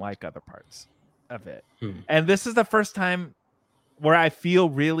don't like other parts of it. And this is the first time where I feel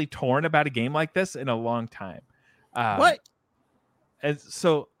really torn about a game like this in a long time. What? And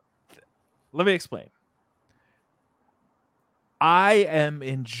so let me explain. I am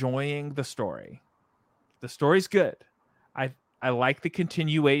enjoying the story. The story's good. I like the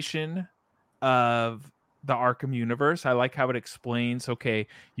continuation of the Arkham universe. I like how it explains, okay,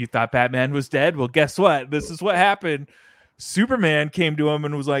 you thought Batman was dead? Well, guess what? This is what happened. Superman came to him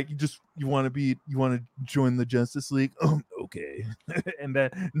and was like, you want to join the Justice League? Oh, okay. And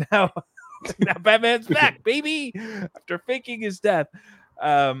then now Batman's back, baby, after faking his death.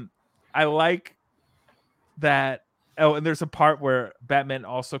 I like that. Oh, and there's a part where Batman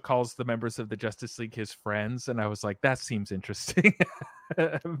also calls the members of the Justice League his friends, and I was like, that seems interesting.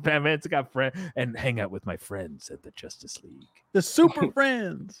 Batman's got friends, and hang out with my friends at the Justice League, the super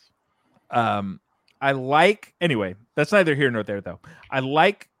friends. I like, anyway, that's neither here nor there though. I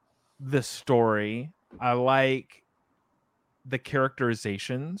like the story. I like the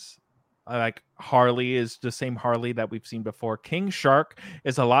characterizations. I like Harley is the same Harley that we've seen before. King Shark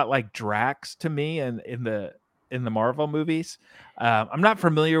is a lot like Drax to me, and in the Marvel movies. I'm not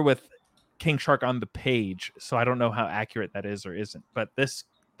familiar with King Shark on the page, so I don't know how accurate that is or isn't. But this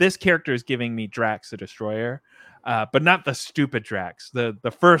character is giving me Drax the Destroyer, but not the stupid Drax,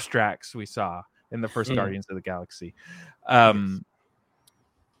 the first Drax we saw in the first Guardians of the Galaxy. Yes.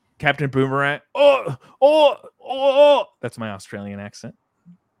 Captain Boomerang. Oh, that's my Australian accent.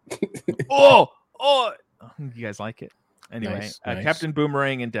 Oh, you guys like it? Anyway, nice. Captain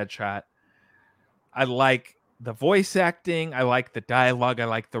Boomerang and Deadshot. I like the voice acting. I like the dialogue. I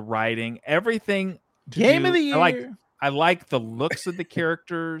like the writing. Everything. Game of the year. I like the looks of the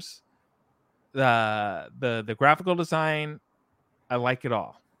characters. The graphical design. I like it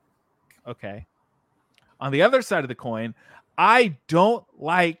all. Okay. On the other side of the coin, I don't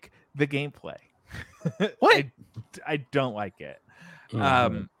like the gameplay. What? I don't like it.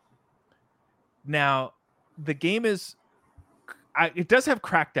 Now, the game is... it does have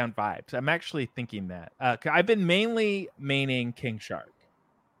Crackdown vibes. I'm actually thinking that. I've been mainly maining King Shark.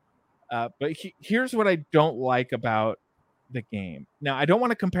 But here's what I don't like about the game. Now, I don't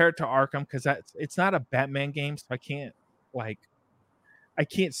want to compare it to Arkham because it's not a Batman game, so I can't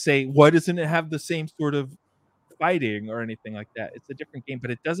say, why doesn't it have the same sort of fighting or anything like that. It's a different game, but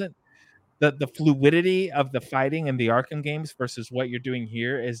it doesn't. The fluidity of the fighting in the Arkham games versus what you're doing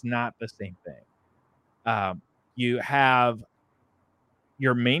here is not the same thing. You have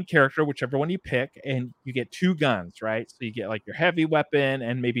your main character, whichever one you pick, and you get 2 guns, right? So you get like your heavy weapon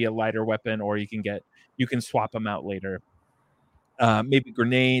and maybe a lighter weapon, or you can swap them out later. Maybe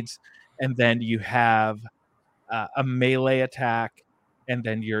grenades, and then you have a melee attack, and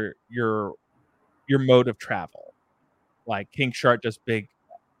then your mode of travel. Like King Shark does big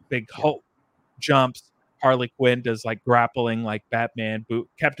jumps. Harley Quinn does like grappling like Batman.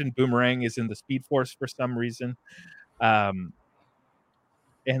 Captain Boomerang is in the Speed Force for some reason. And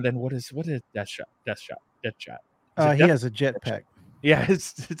then what is Deathshot? He has a jetpack. Yeah,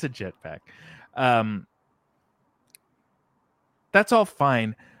 it's a jetpack. That's all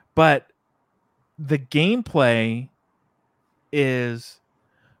fine, but the gameplay is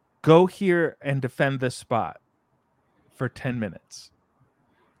go here and defend this spot for 10 minutes.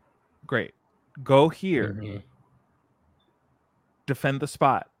 Great. Go here. Mm-hmm. Defend the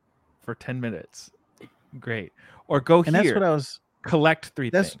spot for 10 minutes. Great. Or go and here. That's what I was collect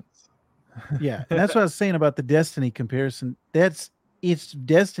 3 things. Yeah, and that's what I was saying about the Destiny comparison. It's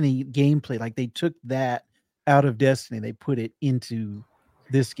Destiny gameplay. Like they took that out of Destiny, they put it into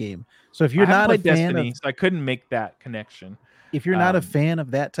this game. So if you're not a fan Destiny, of, so I couldn't make that connection. If you're not a fan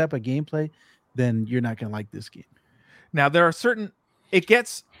of that type of gameplay, then you're not going to like this game. Now there are certain. The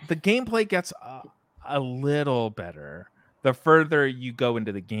gameplay gets a little better the further you go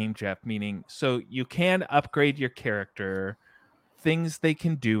into the game, Jeff. Meaning, so you can upgrade your character. Things they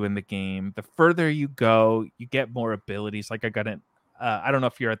can do in the game. The further you go, you get more abilities. Like I got an, I don't know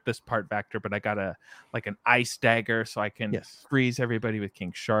if you're at this part, Vector, but I got an ice dagger, so I can freeze everybody with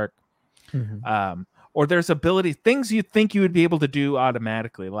King Shark. Mm-hmm. Or there's things you think you would be able to do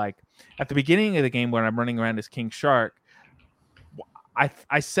automatically. Like at the beginning of the game when I'm running around as King Shark,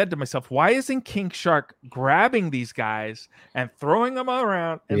 I said to myself, why isn't King Shark grabbing these guys and throwing them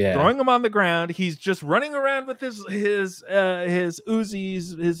around and throwing them on the ground? He's just running around with his Uzis,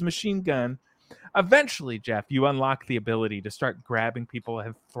 his machine gun. Eventually, Jeff, you unlock the ability to start grabbing people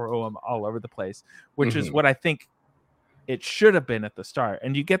and throw them all over the place, which is what I think it should have been at the start.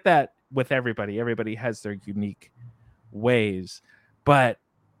 And you get that with everybody. Everybody has their unique ways, but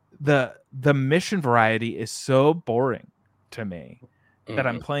the mission variety is so boring to me that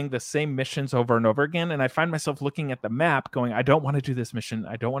I'm playing the same missions over and over again. And I find myself looking at the map going, I don't want to do this mission.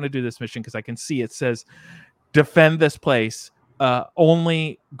 I don't want to do this mission because I can see it says defend this place.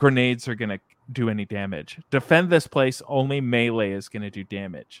 Only grenades are going to do any damage. Defend this place. Only melee is going to do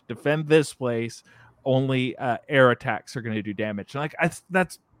damage. Defend this place. Only air attacks are going to do damage. And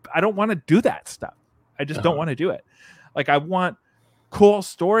I don't want to do that stuff. I just don't want to do it. Like I want cool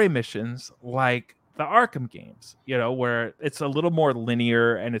story missions like the Arkham games, where it's a little more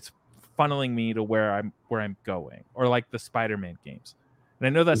linear and it's funneling me to where I'm going, or like the Spider-Man games. And I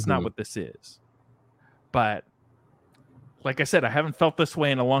know that's not what this is, but like I said, I haven't felt this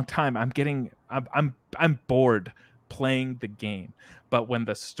way in a long time. I'm bored playing the game, but when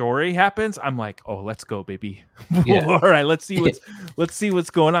the story happens, I'm like, oh, let's go, baby. All right, let's see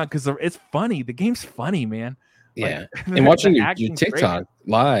what's going on, because it's funny. The game's funny, man. Yeah, and watching your TikTok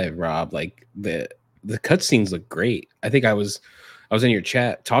live, Rob, like the cutscenes look great. I think I was in your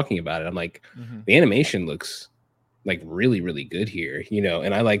chat talking about it. I'm like, the animation looks like really, really good here,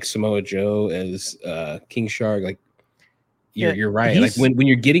 and I like Samoa Joe as King Shark. Like you're right. Like when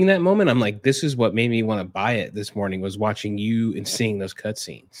you're getting that moment, I'm like, this is what made me want to buy it this morning, was watching you and seeing those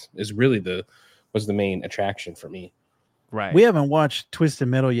cutscenes is really was the main attraction for me. Right. We haven't watched Twisted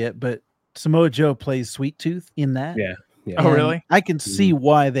Metal yet, but Samoa Joe plays Sweet Tooth in that. Yeah. Oh, really? I can see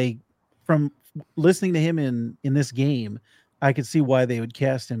why from listening to him in this game, I could see why they would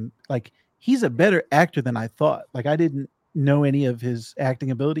cast him. Like he's a better actor than I thought. Like I didn't know any of his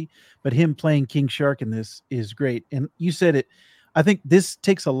acting ability, but him playing King Shark in this is great. And you said it. I think this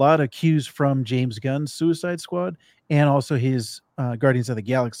takes a lot of cues from James Gunn's Suicide Squad and also his Guardians of the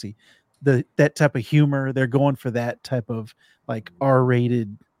Galaxy. That type of humor, they're going for that type of like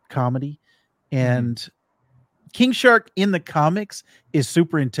R-rated comedy. And King Shark in the comics is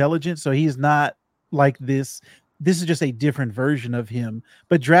super intelligent, so he's not like this. This is just a different version of him.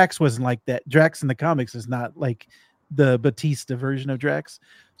 But Drax wasn't like that. Drax in the comics is not like the Batista version of Drax.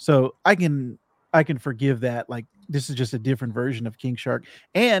 So I can forgive that. Like this is just a different version of King Shark,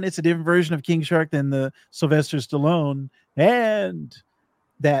 and it's a different version of King Shark than the Sylvester Stallone, and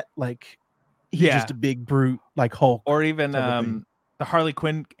that like he's just a big brute like Hulk, or even the Harley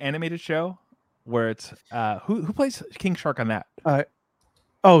Quinn animated show. Where it's who plays King Shark on that?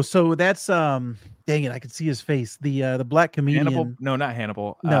 Oh, so that's dang it, I can see his face. The black comedian. Hannibal? No, not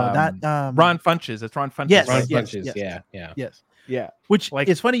Hannibal. No, not Ron Funches. It's Ron Funches. Yes, Ron right? Funches. yes. Yeah. Yeah. Which Like-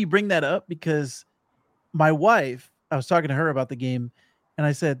 it's funny you bring that up because my wife, I was talking to her about the game, and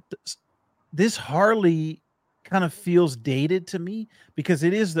I said this Harley kind of feels dated to me because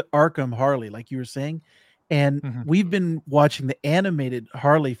it is the Arkham Harley, like you were saying. And Mhm. we've been watching the animated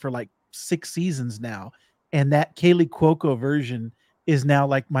Harley for like 6 seasons now. And that Kaylee Cuoco version is now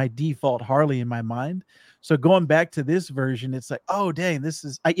like my default Harley in my mind. So going back to this version, it's like, oh dang,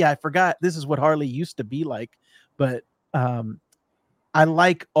 I forgot this is what Harley used to be like. But I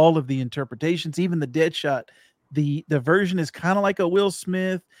like all of the interpretations, even the Deadshot. The version is kind of like a Will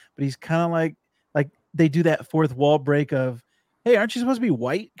Smith, but he's kind of like they do that fourth wall break of, hey, aren't you supposed to be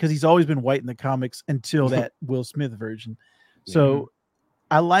white? Because he's always been white in the comics until that Will Smith version. So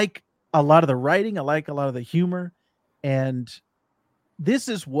I like a lot of the writing. I like a lot of the humor. And this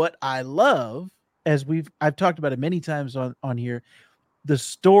is what I love, as I've talked about it many times on here. The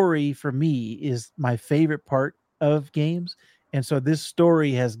story for me is my favorite part of games. And so this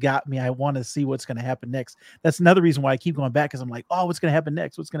story has got me. I want to see what's going to happen next. That's another reason why I keep going back, because I'm like, oh, what's going to happen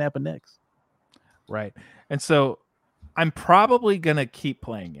next? What's going to happen next? Right. And so I'm probably going to keep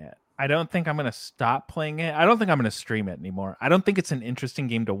playing it. I don't think I'm going to stop playing it. I don't think I'm going to stream it anymore. I don't think it's an interesting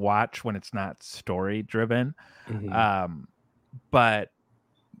game to watch when it's not story driven. But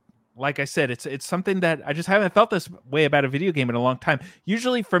like I said, it's something that I just haven't felt this way about a video game in a long time.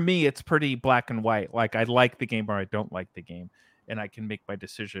 Usually for me, it's pretty black and white. Like I like the game or I don't like the game, and I can make my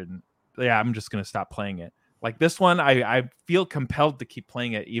decision. Yeah, I'm just going to stop playing it. Like this one, I feel compelled to keep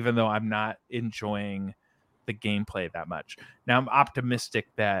playing it, even though I'm not enjoying the gameplay that much. Now I'm optimistic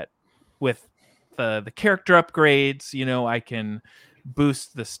that with the character upgrades, I can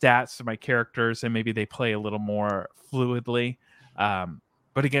boost the stats of my characters and maybe they play a little more fluidly.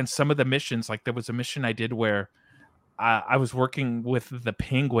 But again, some of the missions, like there was a mission I did where I was working with the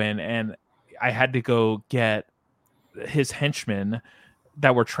Penguin and I had to go get his henchmen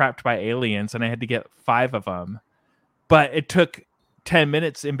that were trapped by aliens, and I had to get 5 of them. But it took 10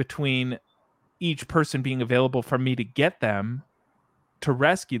 minutes in between each person being available for me to get them, to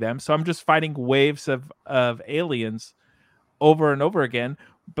rescue them. So I'm just fighting waves of aliens over and over again.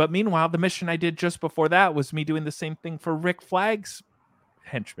 But meanwhile, the mission I did just before that was me doing the same thing for Rick Flagg's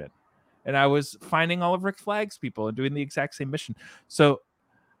henchmen. And I was finding all of Rick Flagg's people and doing the exact same mission. So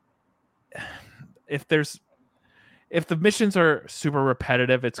if the missions are super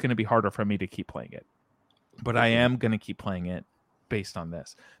repetitive, it's going to be harder for me to keep playing it. But I am going to keep playing it based on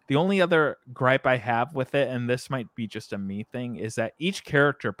this. The only other gripe I have with it, and this might be just a me thing, is that each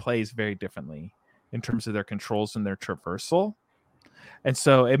character plays very differently in terms of their controls and their traversal. And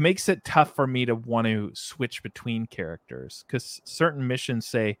so it makes it tough for me to want to switch between characters, because certain missions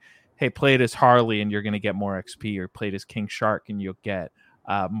say, hey, play it as Harley and you're going to get more XP, or play it as King Shark and you'll get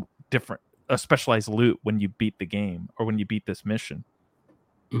a specialized loot when you beat the game or when you beat this mission.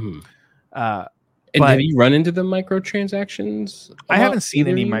 And have you run into the microtransactions? I haven't seen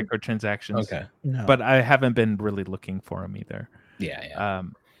any microtransactions. Okay. No. But I haven't been really looking for them either. Yeah.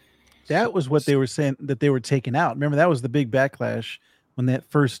 That was what they were saying that they were taking out. Remember, that was the big backlash when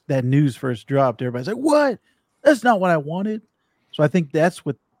that news first dropped. Everybody's like, what? That's not what I wanted. So I think that's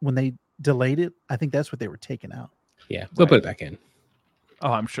when they delayed it, I think that's what they were taking out. Yeah. They'll put it back in.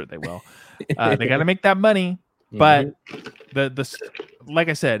 Oh, I'm sure they will. They got to make that money. But the like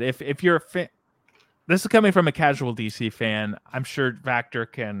I said, if you're a fan, this is coming from a casual DC fan, I'm sure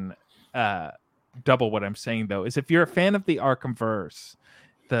Vactor can double what I'm saying, though, is if you're a fan of the Arkhamverse,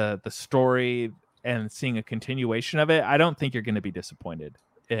 the story and seeing a continuation of it, I don't think you're going to be disappointed.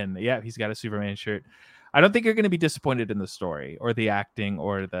 And yeah, he's got a Superman shirt. I don't think you're going to be disappointed in the story or the acting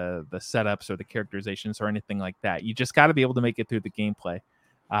or the setups or the characterizations or anything like that. You just got to be able to make it through the gameplay.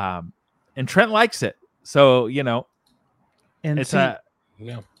 And Trent likes it. So, and it's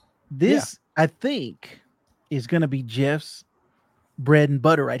this, I think, is going to be Jeff's bread and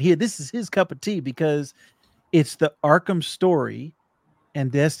butter right here. This is his cup of tea because it's the Arkham story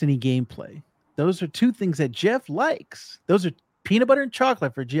and Destiny gameplay. Those are two things that Jeff likes. Those are peanut butter and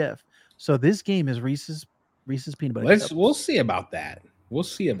chocolate for Jeff. So this game is Reese's peanut butter. We'll see about that.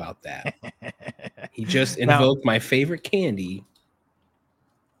 He just invoked my favorite candy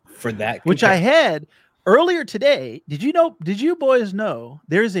for that, which I had earlier today. Did you boys know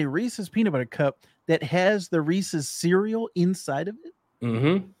there's a Reese's peanut butter cup that has the Reese's cereal inside of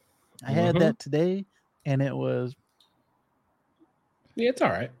it? I had that today, and it was. Yeah, it's all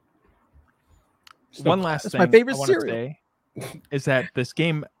right. One last thing my favorite I want to say is that this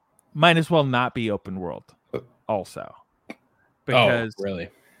game might as well not be open world also. because really,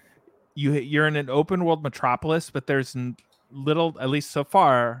 you're in an open world metropolis, but there's little, at least so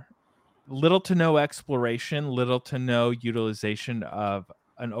far, little to no exploration, little to no utilization of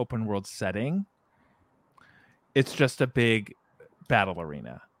an open world setting. It's just a big battle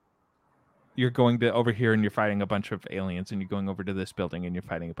arena. You're going to over here and you're fighting a bunch of aliens, and you're going over to this building and you're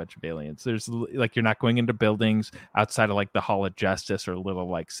fighting a bunch of aliens. There's like, you're not going into buildings outside of like the Hall of Justice or little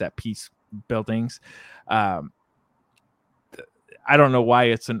like set piece buildings. I don't know why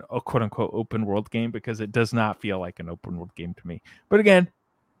it's a quote unquote open world game, because it does not feel like an open world game to me. But again,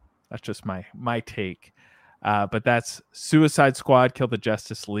 that's just my take. But that's Suicide Squad Kill the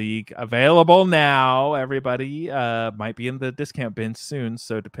Justice League, available now. Everybody might be in the discount bin soon,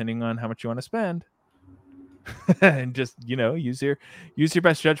 so depending on how much you want to spend, and just use your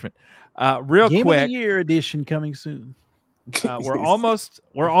best judgment. Real Game quick, of the Year edition coming soon. we're almost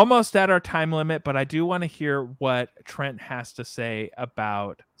at our time limit, but I do want to hear what Trent has to say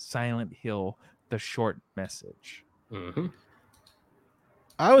about Silent Hill: The Short Message. Mm-hmm.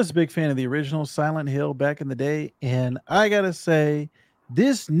 I was a big fan of the original Silent Hill back in the day, and I gotta say,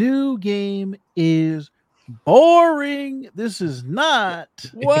 this new game is boring. This is not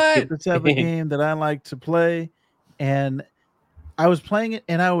What? the type of game that I like to play. And I was playing it,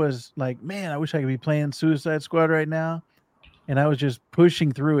 and I was like, man, I wish I could be playing Suicide Squad right now. And I was just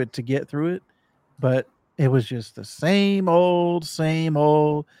pushing through it to get through it, but it was just the same old.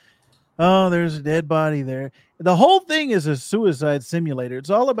 Oh, there's a dead body there. The whole thing is a suicide simulator.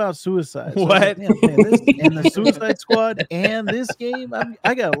 It's all about suicide. So What? I'm this and the Suicide Squad and this game.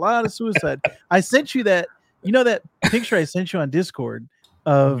 I got a lot of suicide. I sent you that, that picture I sent you on Discord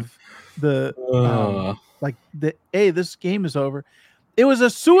of the hey, this game is over. It was a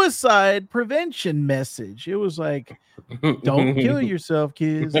suicide prevention message. It was like, don't kill yourself,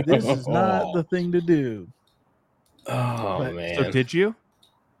 kids. This is not the thing to do. Man. So did you?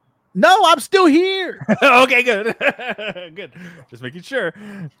 No, I'm still here. Okay, good. Good. Just making sure.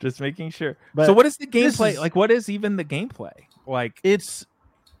 But so what is the gameplay? Like, what is even the gameplay? Like, it's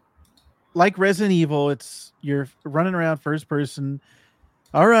like Resident Evil. You're running around first person.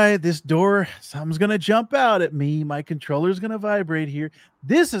 All right, this door, something's going to jump out at me. My controller's going to vibrate here.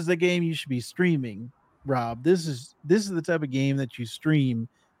 This is the game you should be streaming, Rob. This is the type of game that you stream,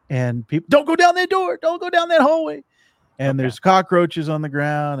 and people don't go down that door. Don't go down that hallway. And there's cockroaches on the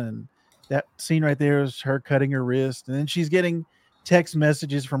ground, and that scene right there is her cutting her wrist, and then she's getting text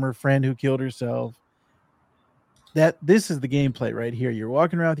messages from her friend who killed herself. This is the gameplay right here. You're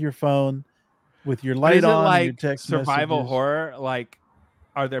walking around with your phone with your light on, like your text survival messages. horror. Like,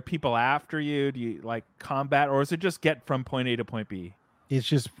 are there people after you? Do you like combat, or is it just get from point A to point B? It's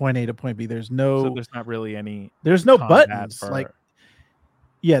just point A to point B. There's not really any. There's no buttons.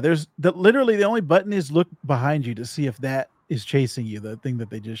 There's literally the only button is look behind you to see if that is chasing you. The thing that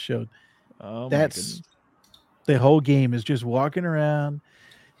they just showed. Oh, that's the whole game is just walking around.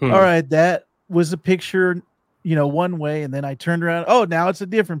 All right, that was a picture, one way, and then I turned around. Oh, now it's a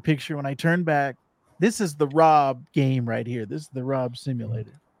different picture. When I turn back, this is the Rob game right here. This is the Rob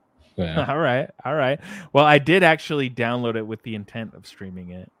simulator. Yeah. All right. Well, I did actually download it with the intent of streaming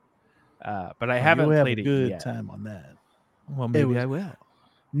it, but I haven't played it yet. Good time on that. Well, maybe I will.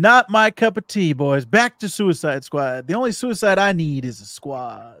 Not my cup of tea, boys. Back to Suicide Squad. The only suicide I need is a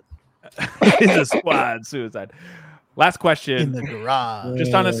squad. It's a squad suicide. Last question. In the garage.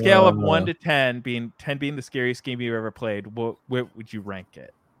 Just on a scale of 1 to 10, 10 being the scariest game you've ever played, where would you rank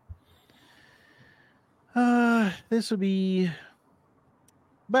it? This would be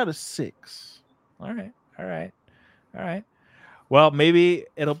about a 6. All right. Well, maybe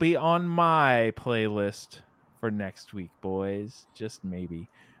it'll be on my playlist for next week, boys. Just maybe.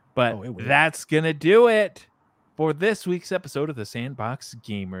 But that's going to do it for this week's episode of the Sandbox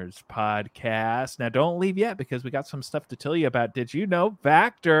Gamers podcast. Now, don't leave yet, because we got some stuff to tell you about. Did you know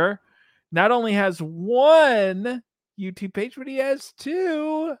Vactor not only has one YouTube page, but he has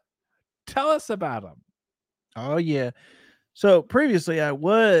 2? Tell us about them. Oh, yeah. So previously I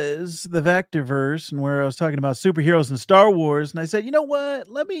was the Vactorverse, and where I was talking about superheroes and Star Wars. And I said, you know what?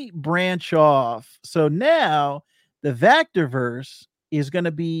 Let me branch off. So now the Vactorverse is going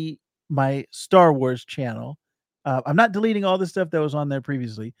to be my Star Wars channel. I'm not deleting all the stuff that was on there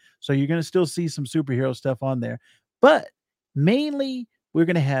previously. So you're going to still see some superhero stuff on there. But mainly we're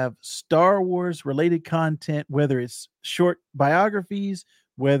going to have Star Wars related content, whether it's short biographies,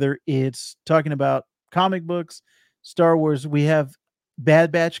 whether it's talking about comic books, Star Wars. We have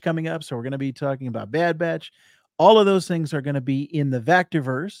Bad Batch coming up, so we're going to be talking about Bad Batch. All of those things are going to be in the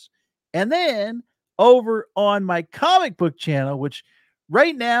Vactorverse. And then over on my comic book channel, which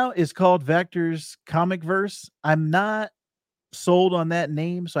right now is called Vactor's Comic Verse. I'm not sold on that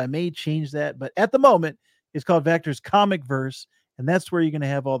name, so I may change that. But at the moment, it's called Vector's Comic Verse, and that's where you're going to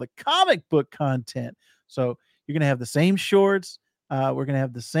have all the comic book content. So you're going to have the same shorts. We're going to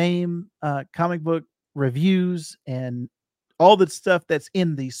have the same comic book reviews and all the stuff that's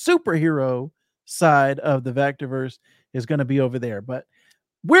in the superhero side of the Vectorverse is going to be over there. But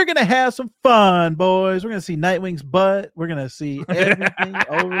we're going to have some fun, boys. We're going to see Nightwing's butt. We're going to see everything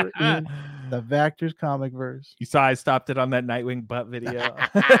over in the Vector's Comic Verse. You saw I stopped it on that Nightwing butt video.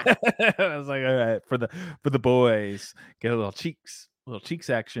 I was like, all right, for the boys, get a little cheeks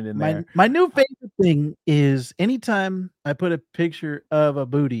action in there. My new favorite thing is anytime I put a picture of a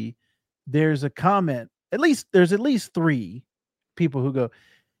booty, there's a comment. There's at least 3 people who go,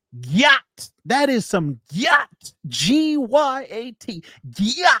 "Yacht, that is some yacht, GYAT,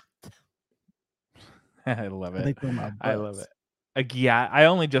 yacht." I love it. I love it. A yacht. I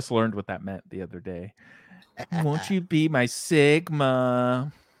only just learned what that meant the other day. Won't you be my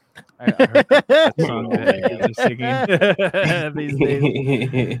Sigma? I heard that song that singing these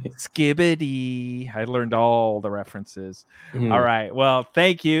days. Skibbity. I learned all the references. All right. Well,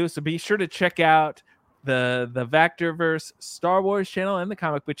 thank you. So be sure to check out the Vectorverse Star Wars channel and the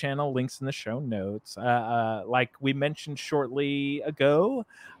comic book channel. Links in the show notes. Like we mentioned shortly ago,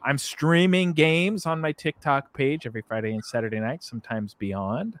 I'm streaming games on my TikTok page every Friday and Saturday night, sometimes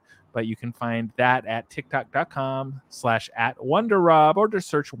beyond. But you can find that at tiktok.com/@WonderRob, or just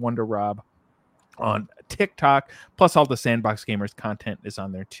search WonderRob on TikTok. Plus, all the Sandbox Gamers content is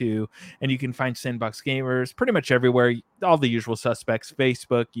on there too. And you can find Sandbox Gamers pretty much everywhere. All the usual suspects: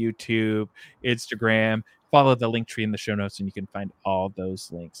 Facebook, YouTube, Instagram. Follow the link tree in the show notes, and you can find all those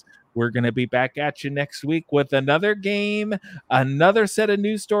links. We're going to be back at you next week with another game, another set of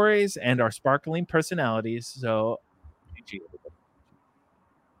news stories, and our sparkling personalities. So,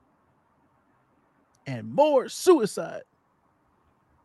 and more suicide.